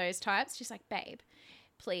she's one of those types. She's like, babe,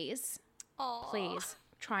 please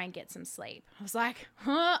try and get some sleep. I was like,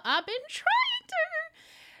 I've been trying to,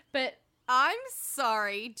 but I'm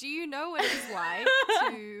sorry. Do you know what it's like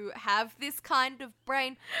to have this kind of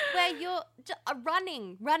brain where you're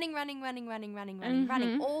running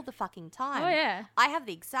all the fucking time? oh yeah, I have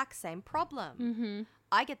the exact same problem.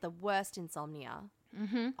 I get the worst insomnia.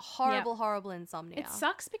 Horrible insomnia. it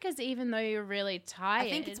sucks because even though you're really tired, I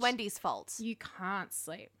think it's Wendy's fault. you can't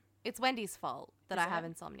sleep. It's Wendy's fault that Is I have it?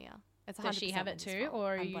 insomnia. It's 100% Does she have it Wendy's too, fault.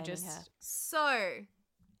 or are I'm you blaming just- her. So,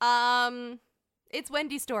 it's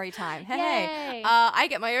Wendy story time. Hey, Yay. I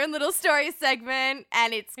get my own little story segment,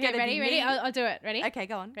 and it's Okay, gonna ready? be Ready? me. I'll do it. Ready? Okay,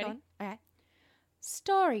 go on. Ready? Go on. Okay.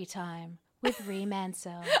 Story time with Ree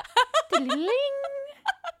Mansell. Ding.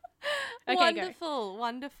 Okay, go.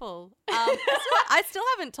 Wonderful. I still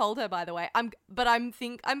haven't told her, by the way. I'm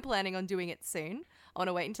planning on doing it soon. I want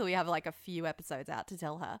to wait until we have like a few episodes out to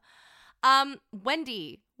tell her.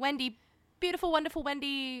 Wendy, beautiful, wonderful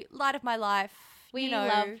Wendy, light of my life. We you know,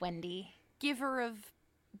 love Wendy. giver of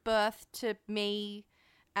birth to me,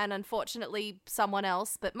 and unfortunately someone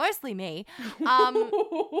else, but mostly me.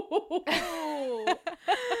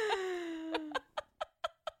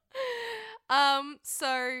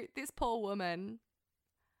 So this poor woman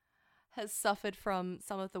has suffered from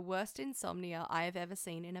some of the worst insomnia I have ever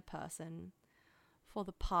seen in a person for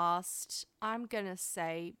the past, I'm going to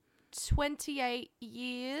say, 28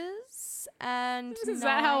 years and Is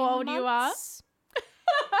that how old you are? months.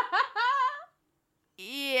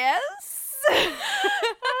 Yes.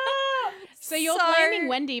 So you're blaming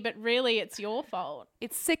Wendy, but really it's your fault.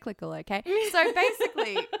 It's cyclical, okay? So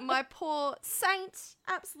basically, my poor saint,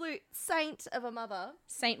 absolute saint of a mother,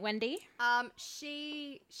 Saint Wendy.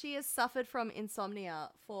 she has suffered from insomnia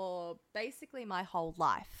for basically my whole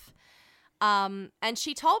life. And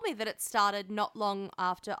she told me that it started not long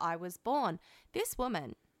after I was born. This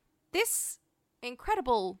woman, this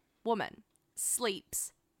incredible woman,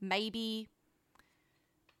 sleeps maybe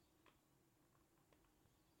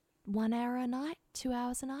 1 hour a night, 2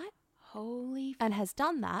 hours a night, Holy and has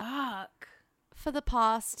done that fuck. for the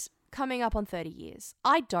past coming up on 30 years.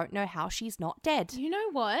 I don't know how she's not dead. You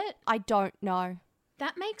know what? I don't know.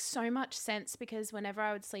 That makes so much sense because whenever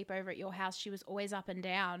I would sleep over at your house, she was always up and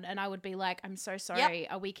down. And I would be like, I'm so sorry.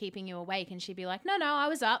 Are we keeping you awake? And she'd be like, no, I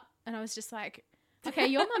was up. And I was just like, okay,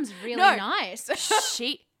 your mum's really No. nice.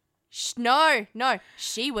 No,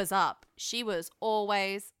 she was up. She was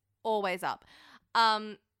always up.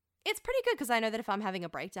 It's pretty good because I know that if I'm having a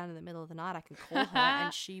breakdown in the middle of the night, I can call her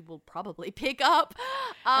and she will probably pick up.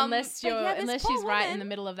 Unless she's poor right in woman- the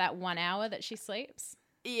middle of that 1 hour that she sleeps.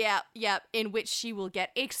 Yeah, in which she will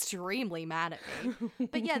get extremely mad at me.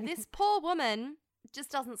 But yeah, this poor woman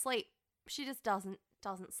just doesn't sleep. She just doesn't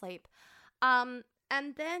sleep. And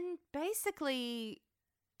then basically,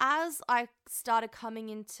 as I started coming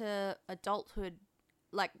into adulthood,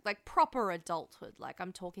 like proper adulthood, like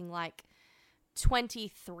I'm talking like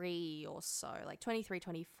 23 or so, like 23,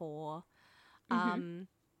 24,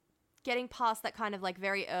 getting past that kind of like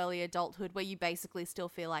very early adulthood where you basically still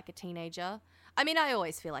feel like a teenager. I mean, I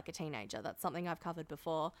always feel like a teenager. That's something I've covered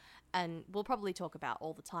before and we'll probably talk about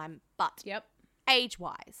all the time. But Yep.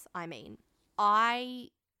 age-wise, I mean,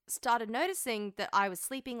 I started noticing that I was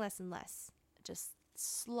sleeping less and less, just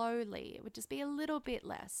slowly. It would just be a little bit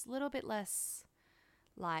less,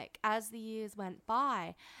 like as the years went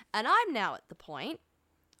by. And I'm now at the point,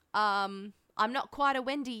 I'm not quite a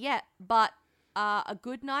Wendy yet, but a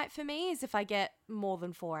good night for me is if I get more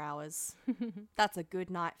than 4 hours. That's a good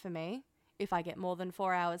night for me. If I get more than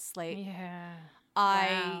 4 hours sleep, Yeah.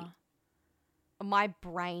 my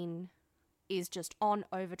brain is just on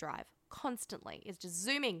overdrive constantly. It's just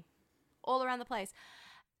zooming all around the place.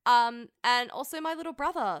 And also my little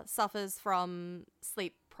brother suffers from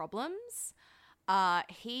sleep problems.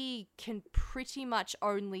 He can pretty much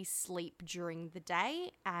only sleep during the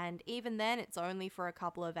day, and even then it's only for a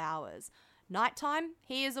couple of hours. Nighttime,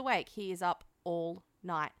 he is awake. He is up all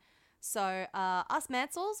night. So us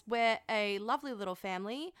Mansells, we're a lovely little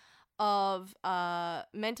family of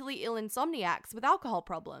mentally ill insomniacs with alcohol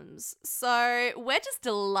problems. So we're just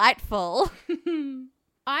delightful.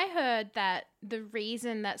 I heard that the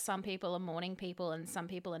reason that some people are morning people and some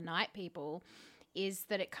people are night people is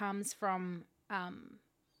that it comes from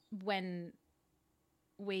when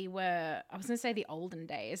we were, I was going to say the olden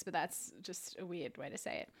days, but that's just a weird way to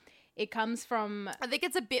say it. It comes from... I think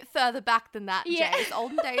it's a bit further back than that, Yeah. Jace.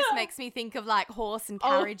 Olden days makes me think of like horse and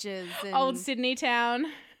carriages. And Old Sydney town.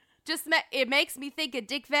 just it makes me think of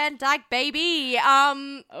Dick Van Dyke, baby.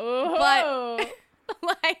 Oh.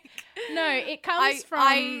 Like... No, it comes from...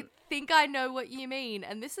 I think I know what you mean.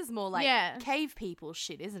 And this is more like Yeah. cave people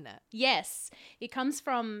shit, isn't it? Yes, it comes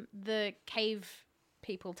from the cave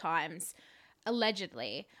people times,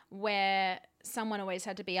 allegedly, where someone always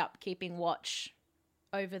had to be up keeping watch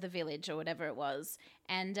over the village or whatever it was.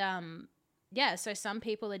 And yeah, so some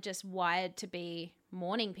people are just wired to be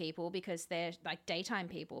morning people because they're like daytime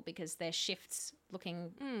people because their shifts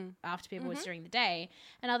looking after people was during the day,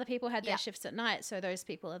 and other people had their shifts at night, so those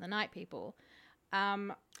people are the night people.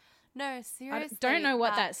 No, I seriously. don't know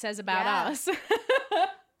what that says about us.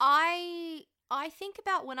 I think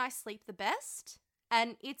about when I sleep the best,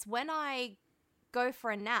 and it's when I go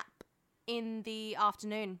for a nap in the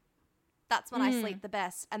afternoon. That's when I sleep the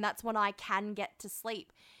best, and that's when I can get to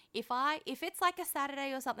sleep. If it's like a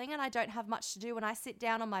Saturday or something and I don't have much to do, when I sit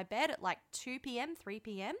down on my bed at like 2 p.m., 3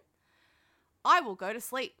 p.m., I will go to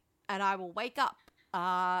sleep and I will wake up.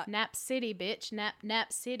 Nap City, bitch.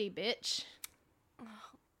 Nap City, bitch.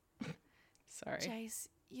 Sorry. Jace,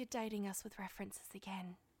 you're dating us with references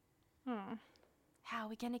again. Oh. How are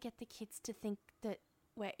we going to get the kids to think that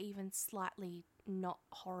we're even slightly not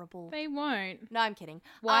horrible? They won't. No, I'm kidding.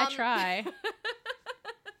 Why try?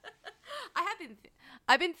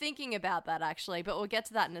 I've been thinking about that actually, but we'll get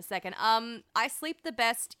to that in a second. I sleep the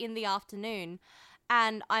best in the afternoon,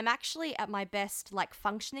 And I'm actually at my best, like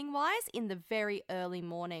functioning wise, in the very early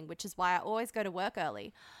morning, which is why I always go to work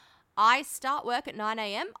early. I start work at 9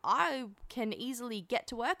 a.m. I can easily get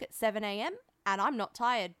to work at 7 a.m. and I'm not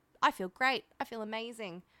tired. I feel great. I feel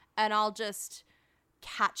amazing. And I'll just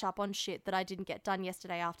catch up on shit that I didn't get done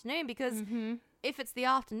yesterday afternoon, because if it's the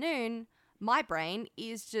afternoon, my brain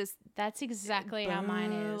is just... That's exactly how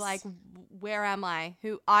mine is. Like, where am I?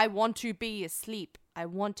 I want to be asleep. I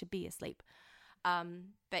want to be asleep.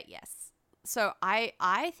 But yes. So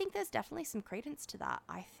I think there's definitely some credence to that.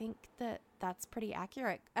 I think that that's pretty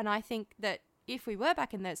accurate. And I think that if we were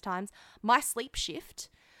back in those times, my sleep shift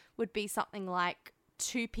would be something like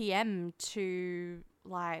 2 p.m. to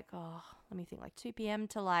like, let me think, like 2 p.m.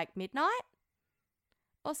 to like midnight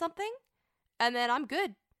or something. And then I'm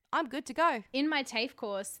good. I'm good to go. In my TAFE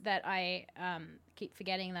course that I keep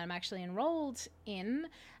forgetting that I'm actually enrolled in,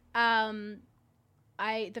 the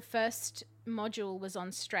first module was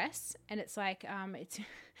on stress, and it's like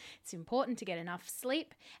it's important to get enough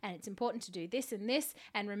sleep, and it's important to do this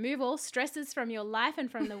and remove all stresses from your life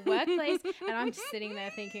and from the workplace. And I'm just sitting there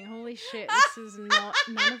thinking, holy shit,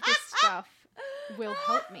 none of this stuff will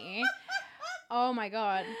help me. Oh my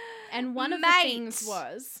God. And one of the things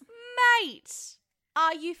was... Mate,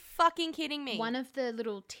 are you fucking kidding me? One of the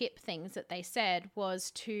little tip things that they said was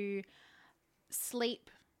to sleep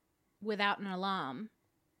without an alarm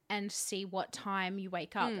and see what time you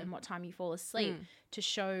wake up and what time you fall asleep to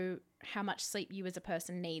show how much sleep you as a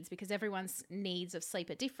person needs, because everyone's needs of sleep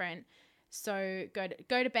are different. So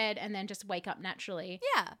go to bed and then just wake up naturally.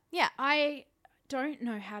 Yeah. I don't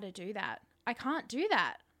know how to do that. I can't do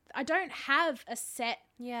that. I don't have a set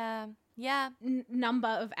number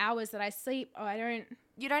of hours that I sleep.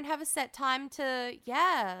 You don't have a set time to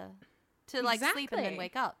like sleep and then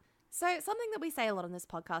wake up. So something that we say a lot on this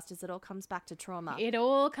podcast is it all comes back to trauma. It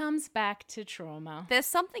all comes back to trauma. There's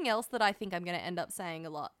something else that I think I'm going to end up saying a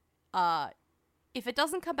lot. If it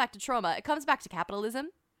doesn't come back to trauma, it comes back to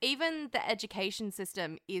capitalism. Even the education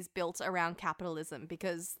system is built around capitalism,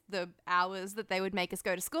 because the hours that they would make us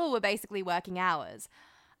go to school were basically working hours.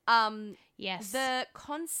 Yes. The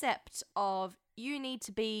concept of you need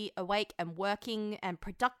to be awake and working and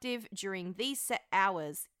productive during these set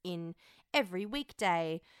hours in every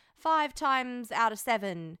weekday, 5 times out of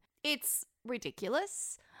 7. It's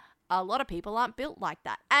ridiculous. A lot of people aren't built like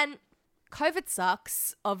that. And COVID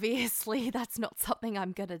sucks. Obviously, that's not something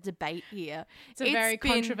I'm going to debate here. It's a very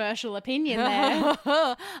controversial opinion there.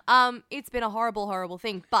 It's been a horrible, horrible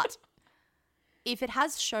thing. But if it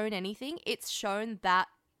has shown anything, it's shown that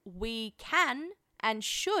we can and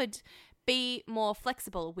should be more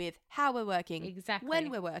flexible with how we're working, exactly, when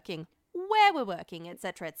we're working, where we're working,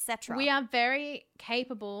 etc., etc. We are very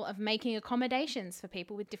capable of making accommodations for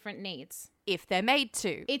people with different needs. If they're made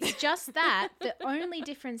to. It's just that the only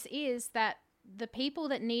difference is that the people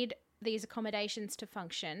that need these accommodations to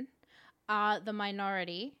function are the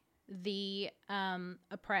minority, the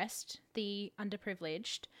oppressed, the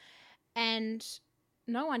underprivileged, and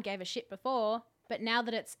no one gave a shit before. But now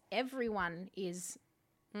that it's everyone is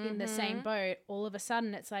in the same boat, all of a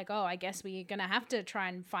sudden it's like, oh, I guess we're going to have to try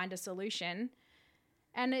and find a solution.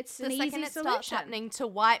 And it's an easy solution. The second it starts happening to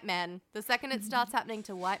white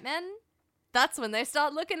men, that's when they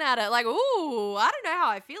start looking at it like, ooh, I don't know how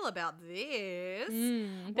I feel about this.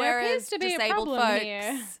 There appears to be a problem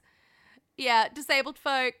here. Yeah, disabled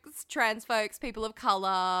folks, trans folks, people of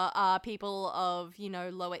color, people of,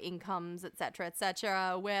 lower incomes,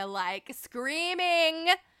 etc., we're like screaming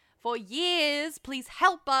for years, please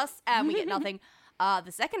help us, and we get nothing. The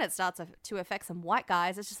second it starts to affect some white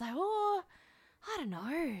guys, it's just like, oh, I don't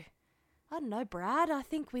know, Brad. I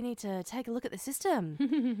think we need to take a look at the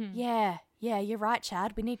system. Yeah, you're right,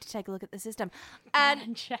 Chad. We need to take a look at the system.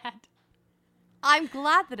 And Chad, I'm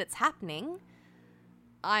glad that it's happening.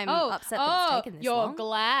 I'm upset that it's taken this long. You're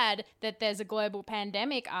glad that there's a global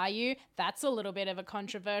pandemic, are you? That's a little bit of a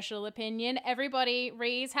controversial opinion. Everybody,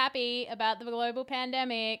 Ree's happy about the global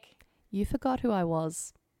pandemic. You forgot who I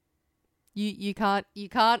was. You can't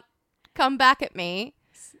come back at me.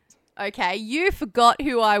 Okay, you forgot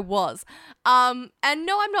who I was. And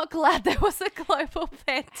no, I'm not glad there was a global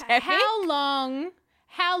pandemic. How long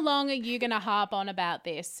are you going to harp on about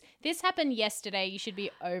this? This happened yesterday. You should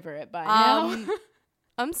be over it by now.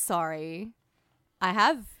 I'm sorry. I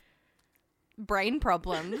have brain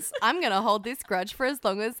problems. I'm going to hold this grudge for as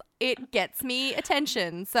long as it gets me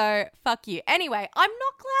attention. So, fuck you. Anyway, I'm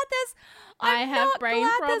not glad there's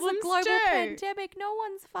a global pandemic. No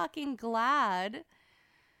one's fucking glad.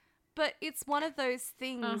 But it's one of those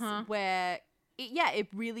things where it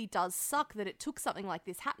really does suck that it took something like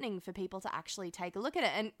this happening for people to actually take a look at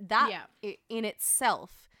it. And that in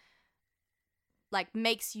itself, like,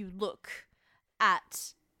 makes you look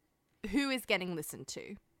at who is getting listened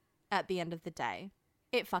to at the end of the day.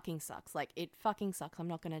 It fucking sucks. Like, it fucking sucks. I'm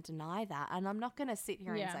not going to deny that. And I'm not going to sit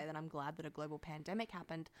here and say that I'm glad that a global pandemic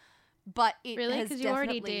happened. But it really? has Because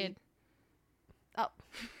definitely... you already did. Oh.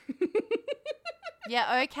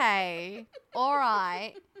 Yeah, okay. All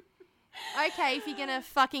right. Okay, if you're going to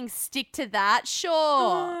fucking stick to that,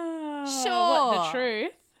 sure. Sure. What, the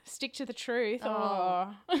truth? Stick to the truth.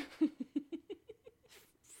 Oh.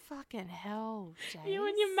 Fucking hell, Jace. You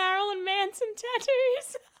and your Marilyn Manson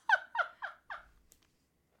tattoos.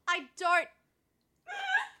 I don't...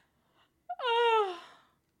 Oh.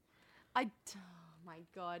 Oh my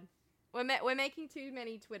God. We're making too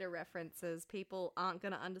many Twitter references. People aren't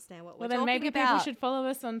going to understand what we're talking about. Well, then maybe people should follow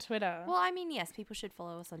us on Twitter. Well, I mean, yes, people should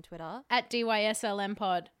follow us on Twitter. At DYSLM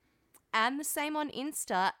Pod. And the same on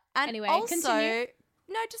Insta. And anyway, also, continue.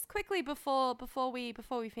 No, just quickly before we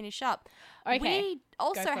finish up. Okay. We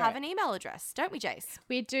also have an email address, don't we, Jace?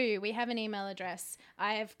 We do. We have an email address.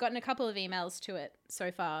 I have gotten a couple of emails to it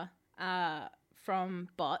so far from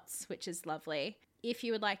bots, which is lovely. If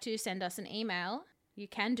you would like to send us an email, you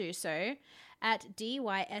can do so at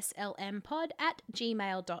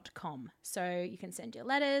dyslmpod@gmail.com. So you can send your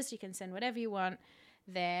letters, you can send whatever you want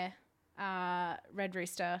there. Red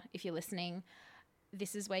Rooster, if you're listening,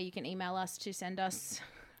 this is where you can email us to send us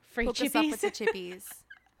free chippies. Hook us up with the chippies.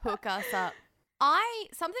 Hook us up.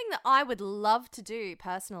 Something that I would love to do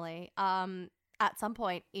personally at some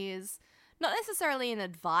point is not necessarily an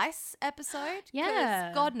advice episode. Yeah.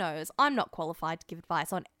 Because God knows I'm not qualified to give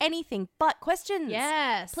advice on anything but questions.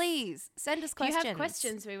 Yes. Please send us questions. If you have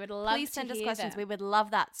questions, we would love to hear Please send us questions. them. We would love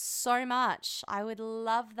that so much. I would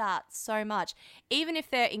love that so much. Even if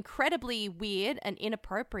they're incredibly weird and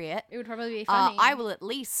inappropriate. It would probably be funny. I will at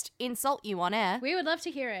least insult you on air. We would love to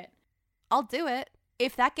hear it. I'll do it.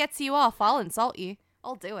 If that gets you off, I'll insult you.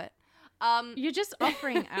 I'll do it. You're just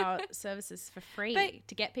offering our services for free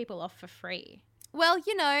to get people off for free. Well,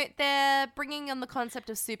 you know, they're bringing on the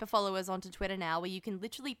concept of super followers onto Twitter now where you can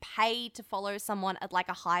literally pay to follow someone at like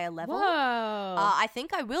a higher level. Whoa. I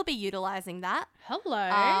think I will be utilizing that.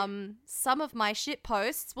 Hello. Some of my shit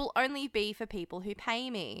posts will only be for people who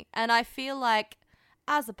pay me. And I feel like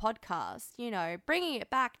as a podcast, you know, bringing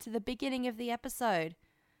it back to the beginning of the episode,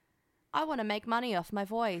 I want to make money off my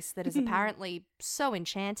voice that is apparently so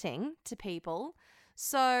enchanting to people.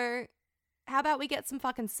 So how about we get some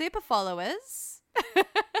fucking super followers?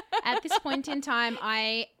 At this point in time,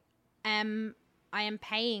 I am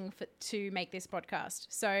paying to make this podcast.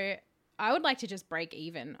 So I would like to just break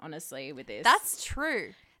even, honestly, with this. That's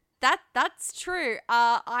true. That's true.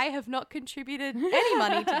 I have not contributed any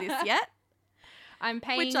money to this yet. I'm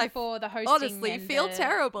paying which I for the hosting. Honestly, feel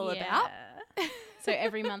terrible about. So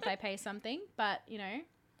every month I pay something, but you know,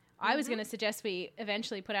 I was going to suggest we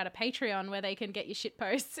eventually put out a Patreon where they can get your shit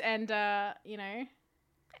posts and, you know,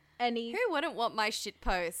 Who wouldn't want my shit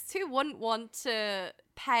posts? Who wouldn't want to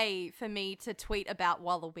pay for me to tweet about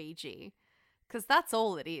Waluigi? Because that's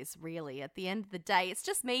all it is, really, at the end of the day. It's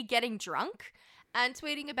just me getting drunk and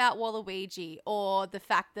tweeting about Waluigi or the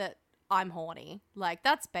fact that I'm horny. Like,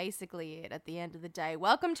 that's basically it at the end of the day.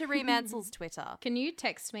 Welcome to Remansel's Twitter. Can you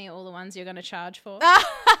text me all the ones you're going to charge for?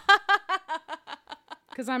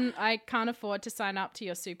 Because I can't afford to sign up to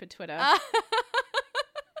your super Twitter.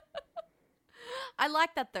 I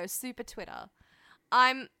like that though, super Twitter.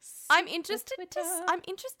 I'm interested to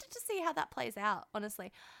see how that plays out,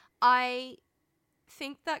 honestly. I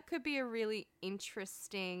think that could be a really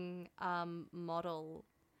interesting model.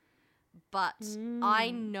 But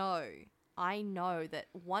I know that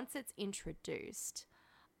once it's introduced,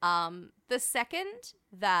 the second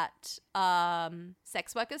that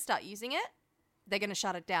sex workers start using it, they're going to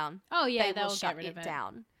shut it down. Oh, yeah, they'll get rid of it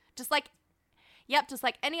down. Just like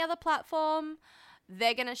any other platform,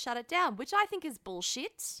 they're going to shut it down, which I think is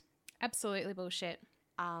bullshit. Absolutely bullshit.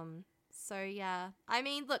 So, yeah. I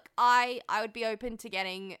mean, look, I would be open to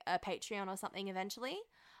getting a Patreon or something eventually.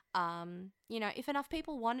 You know, if enough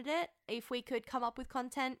people wanted it, if we could come up with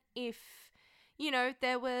content, if, you know,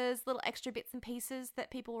 there was little extra bits and pieces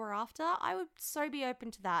that people were after, I would so be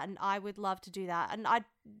open to that, and I would love to do that, and I'd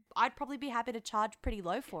probably be happy to charge pretty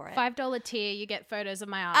low for it. $5 tier, you get photos of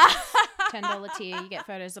my ass. $10 tier, you get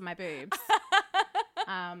photos of my boobs.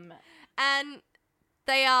 And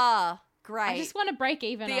they are great. I just want to break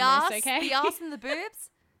even the on ass, this, okay? The ass and the boobs,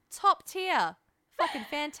 top tier. Fucking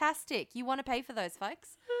fantastic. You want to pay for those,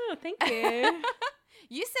 folks? Oh, thank you.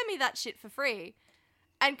 You send me that shit for free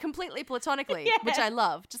and completely platonically, Yes. which I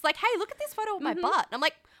love. Just like, hey, look at this photo of my butt. And I'm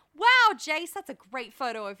like, wow, Jace, that's a great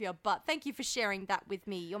photo of your butt. Thank you for sharing that with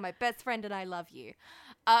me. You're my best friend and I love you.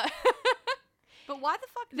 But why the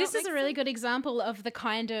fuck? This is a really good example of the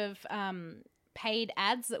kind of paid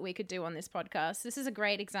ads that we could do on this podcast. This is a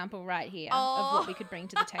great example right here of what we could bring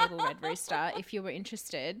to the table, Red Rooster, if you were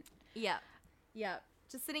interested. Yeah. Yeah.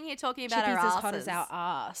 Just sitting here talking about Chippy's our as asses. hot as our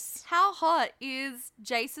ass. How hot is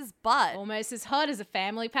Jace's butt? Almost as hot as a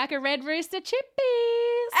family pack of Red Rooster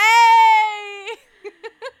Chippies. Hey!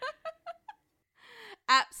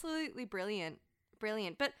 Absolutely brilliant.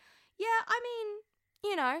 Brilliant. But yeah, I mean,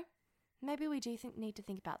 you know, maybe we do need to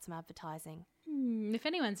think about some advertising. If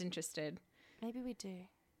anyone's interested. Maybe we do.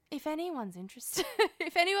 If anyone's interested,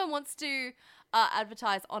 if anyone wants to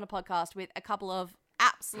advertise on a podcast with a couple of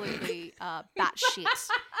absolutely batshit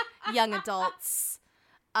young adults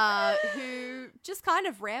who just kind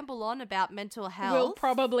of ramble on about mental health. We'll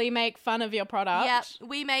probably make fun of your product. Yeah,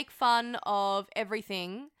 we make fun of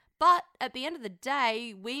everything, but at the end of the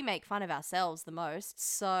day, we make fun of ourselves the most.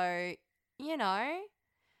 So, you know,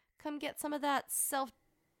 come get some of that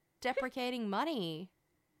self-deprecating money,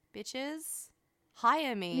 bitches.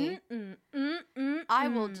 Hire me. I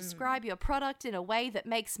will describe your product in a way that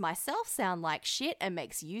makes myself sound like shit and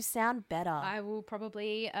makes you sound better. I will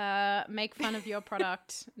probably make fun of your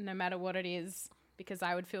product no matter what it is, because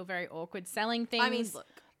I would feel very awkward selling things. I mean, look.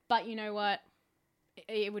 But you know what?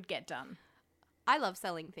 It would get done. I love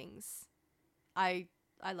selling things. I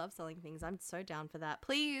love selling things. I'm so down for that.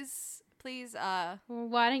 Please. Well,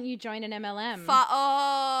 why don't you join an MLM?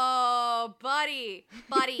 Oh, buddy.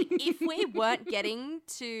 If we weren't getting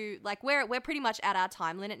to, like, we're pretty much at our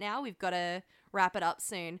time limit now. We've got to wrap it up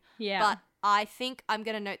soon. Yeah. But I think I'm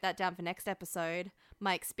going to note that down for next episode.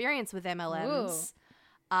 My experience with MLMs.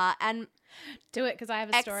 And do it, because I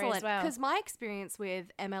have a story as well. Because my experience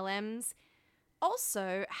with MLMs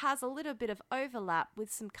also has a little bit of overlap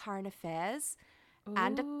with some current affairs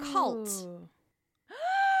and a cult.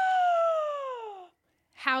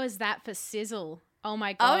 How is that for sizzle? Oh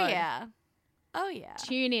my God. Oh yeah.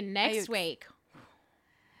 Tune in next week.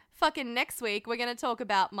 Fucking next week, we're going to talk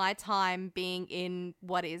about my time being in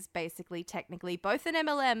what is basically technically both an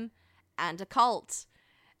MLM and a cult.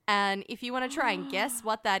 And if you want to try and guess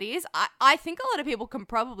what that is, I think a lot of people can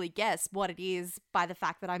probably guess what it is by the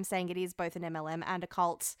fact that I'm saying it is both an MLM and a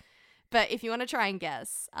cult. But if you want to try and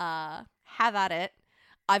guess, have at it.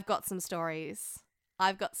 I've got some stories.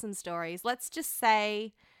 Let's just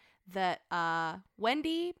say that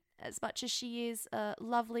Wendy, as much as she is a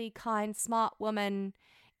lovely, kind, smart woman,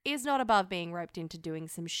 is not above being roped into doing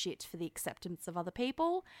some shit for the acceptance of other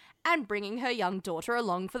people and bringing her young daughter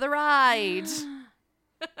along for the ride.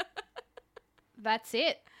 That's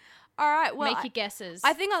it. All right, well, make your guesses.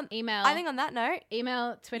 email. I think on that note,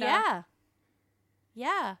 email, Twitter.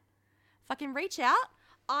 Yeah. Fucking reach out.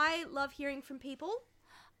 I love hearing from people.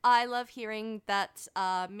 I love hearing that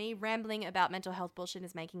me rambling about mental health bullshit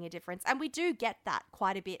is making a difference. And we do get that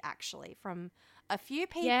quite a bit, actually, from a few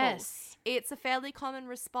people. Yes. It's a fairly common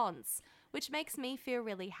response, which makes me feel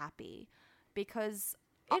really happy because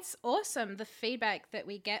it's awesome, the feedback that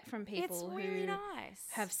we get from people really who nice.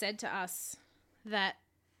 Have said to us that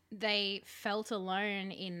they felt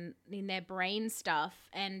alone in their brain stuff,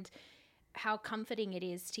 and how comforting it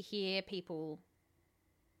is to hear people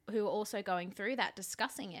who are also going through that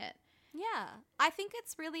discussing it. Yeah, I think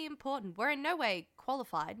it's really important. We're in no way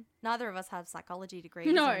qualified. Neither of us have psychology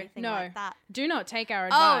degrees no, or anything like that. Do not take our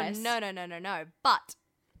advice. Oh, no. But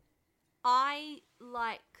I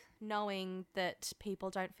like knowing that people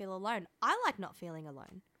don't feel alone. I like not feeling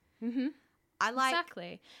alone. Mm-hmm.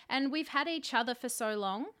 Exactly. And we've had each other for so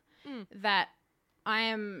long that I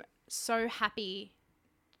am so happy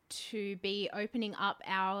to be opening up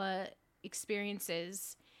our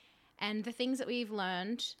experiences and the things that we've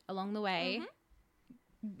learned along the way.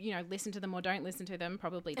 You know, listen to them or don't listen to them,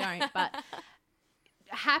 probably don't, but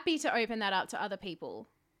happy to open that up to other people.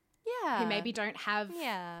 Yeah. Who maybe don't have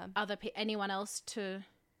anyone else to.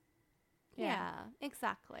 Yeah,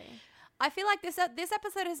 exactly. I feel like this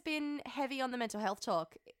episode has been heavy on the mental health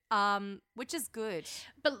talk, which is good.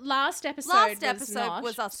 But last episode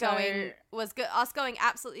was us going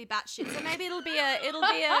absolutely batshit. So maybe it'll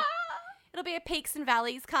be a peaks and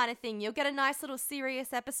valleys kind of thing. You'll get a nice little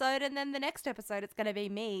serious episode, and then the next episode it's going to be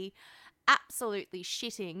me absolutely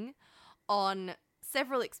shitting on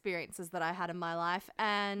several experiences that I had in my life,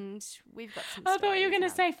 and we've got some. I thought you were going to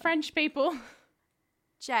say French people.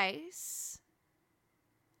 Jace,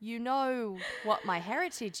 you know what my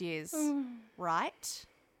heritage is, right?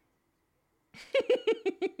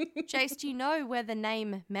 Jace, do you know where the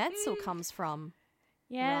name Mansell comes from?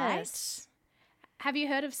 Yes. Have you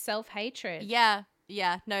heard of self-hatred? Yeah.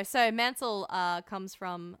 No, so Mansell comes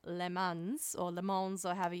from Le Mans or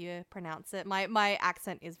however you pronounce it. My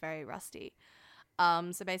accent is very rusty.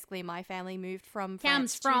 So basically my family moved from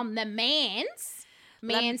France. Comes from the Mans.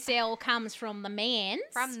 Mansell comes from the Mans.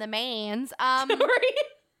 From the Mans. Sorry.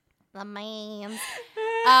 The Mans.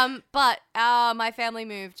 But my family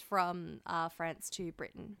moved from France to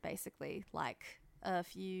Britain, basically, like a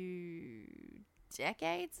few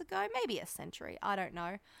decades ago, maybe a century. I don't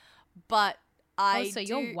know. But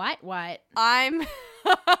you're white. I'm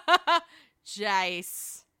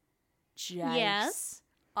Jace. Yes.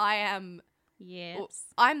 I am. Yes.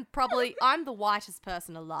 I'm the whitest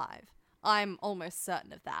person alive. I'm almost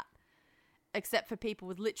certain of that. Except for people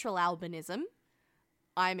with literal albinism.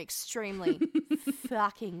 I'm extremely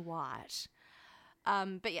fucking white.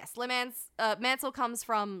 But yes, Mansell comes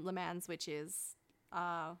from Le Mans, which is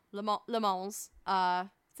Le Mans.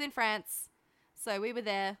 It's in France. So we were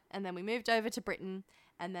there, and then we moved over to Britain,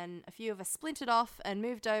 and then a few of us splintered off and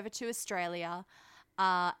moved over to Australia.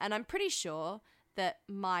 And I'm pretty sure that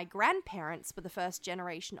my grandparents were the first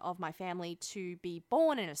generation of my family to be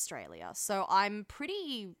born in Australia. So I'm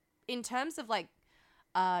pretty, in terms of like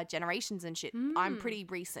generations and shit, I'm pretty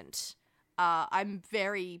recent. I'm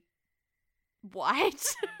very white.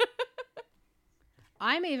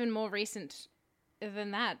 I'm even more recent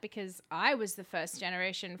than that because I was the first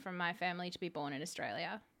generation from my family to be born in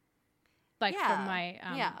Australia. Like from my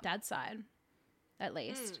dad's side, at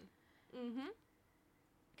least. Mm-hmm.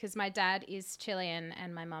 Because my dad is Chilean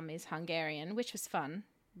and my mum is Hungarian, which was fun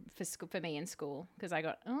for me in school because I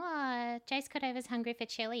got, Jace Cordova's hungry for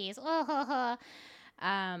chilies.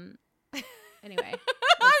 Anyway.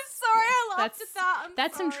 I'm sorry, I laughed at that.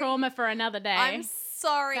 That's some trauma for another day. I'm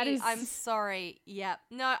sorry. I'm sorry. Yeah.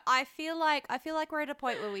 No, I feel like we're at a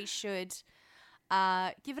point where we should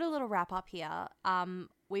give it a little wrap up here.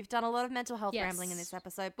 We've done a lot of mental health rambling in this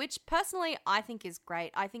episode, which personally I think is great.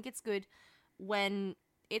 I think it's good when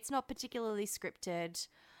it's not particularly scripted.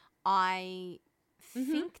 I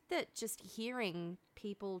think that just hearing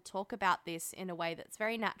people talk about this in a way that's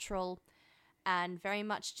very natural and very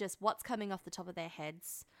much just what's coming off the top of their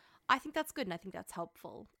heads, I think that's good and I think that's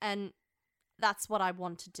helpful. And that's what I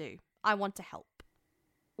want to do. I want to help.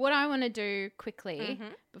 What I want to do quickly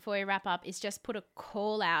before we wrap up is just put a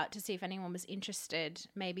call out to see if anyone was interested.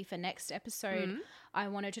 Maybe for next episode, I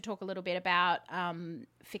wanted to talk a little bit about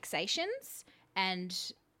fixations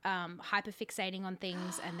and hyperfixating on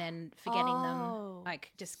things and then forgetting them.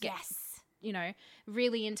 Like just get,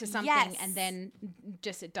 really into something and then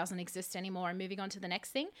just it doesn't exist anymore and moving on to the next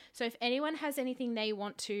thing. So if anyone has anything they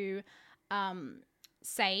want to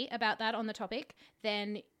say about that on the topic,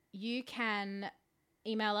 then you can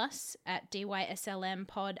email us at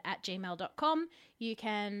dyslmpod@gmail.com. You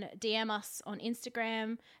can DM us on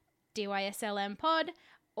Instagram, dyslmpod,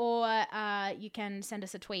 or you can send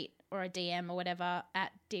us a tweet or a DM or whatever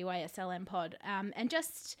at dyslmpod. And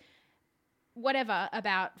just whatever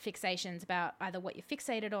about fixations, about either what you're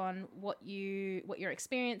fixated on, what your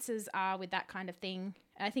experiences are with that kind of thing.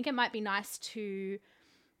 I think it might be nice to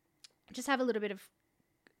just have a little bit of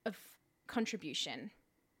contribution.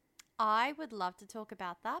 I would love to talk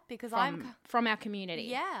about that because from our community.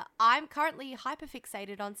 Yeah, I'm currently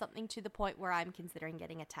hyperfixated on something to the point where I'm considering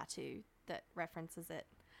getting a tattoo that references it.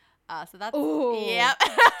 So that's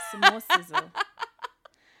some more sizzle.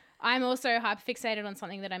 I'm also hyperfixated on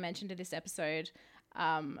something that I mentioned in this episode.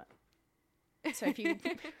 So if you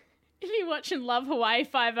watch and love Hawaii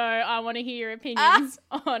Five-0, I want to hear your opinions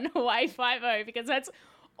on Hawaii Five-0 because that's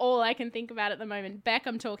all I can think about at the moment. Beck,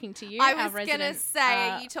 I'm talking to you. I was going to say,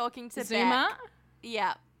 are you talking to Zuma? Beck?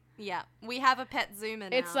 Yeah. We have a pet Zuma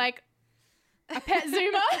now. It's like a pet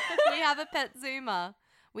Zuma? We have a pet Zuma.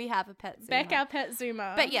 Beck, our pet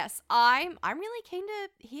Zuma. But yes, I'm really keen to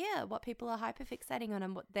hear what people are hyperfixating on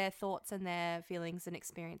and what their thoughts and their feelings and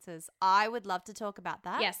experiences. I would love to talk about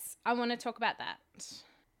that. Yes, I want to talk about that.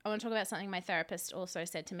 I want to talk about something my therapist also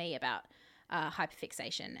said to me about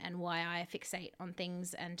hyperfixation and why I fixate on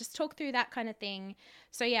things and just talk through that kind of thing.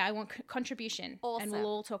 So yeah, I want contribution. Awesome. And we'll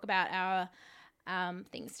all talk about our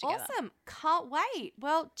things together. Awesome. Can't wait.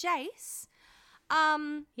 Well, Jace,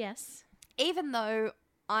 yes. Even though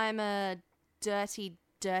I'm a dirty,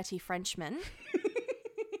 dirty Frenchman,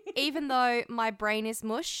 even though my brain is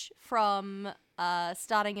mush from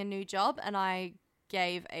starting a new job and I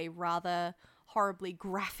gave a rather horribly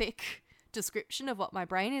graphic description of what my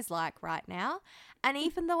brain is like right now, and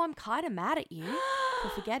even though I'm kind of mad at you for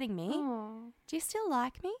forgetting me, do you still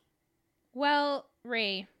like me? Well,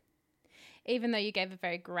 Ree, even though you gave a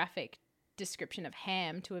very graphic description of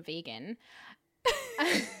ham to a vegan,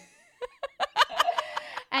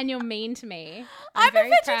 And you're mean to me. I'm very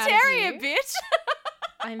a proud of vegetarian, you. bitch.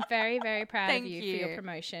 I'm very, very proud Thank of you for your you.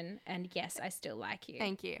 promotion. And yes, I still like you.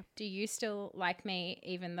 Thank you. Do you still like me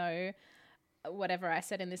even though whatever I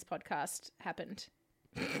said in this podcast happened?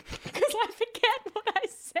 Because I forget what I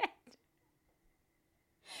said.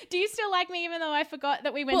 Do you still like me even though I forgot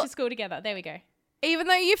that we went to school together? There we go. Even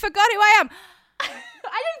though you forgot who I am. I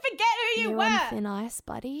didn't forget who you You're were. on thin ice,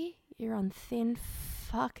 buddy. You're on thin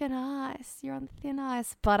fucking ice. You're on thin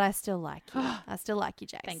ice. But I still like you. I still like you,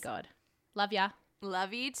 Jace. Thank God. Love ya.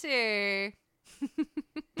 Love you too.